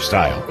star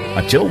style.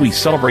 Until we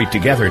celebrate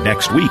together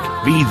next week,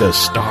 be the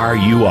star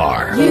you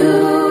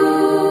are.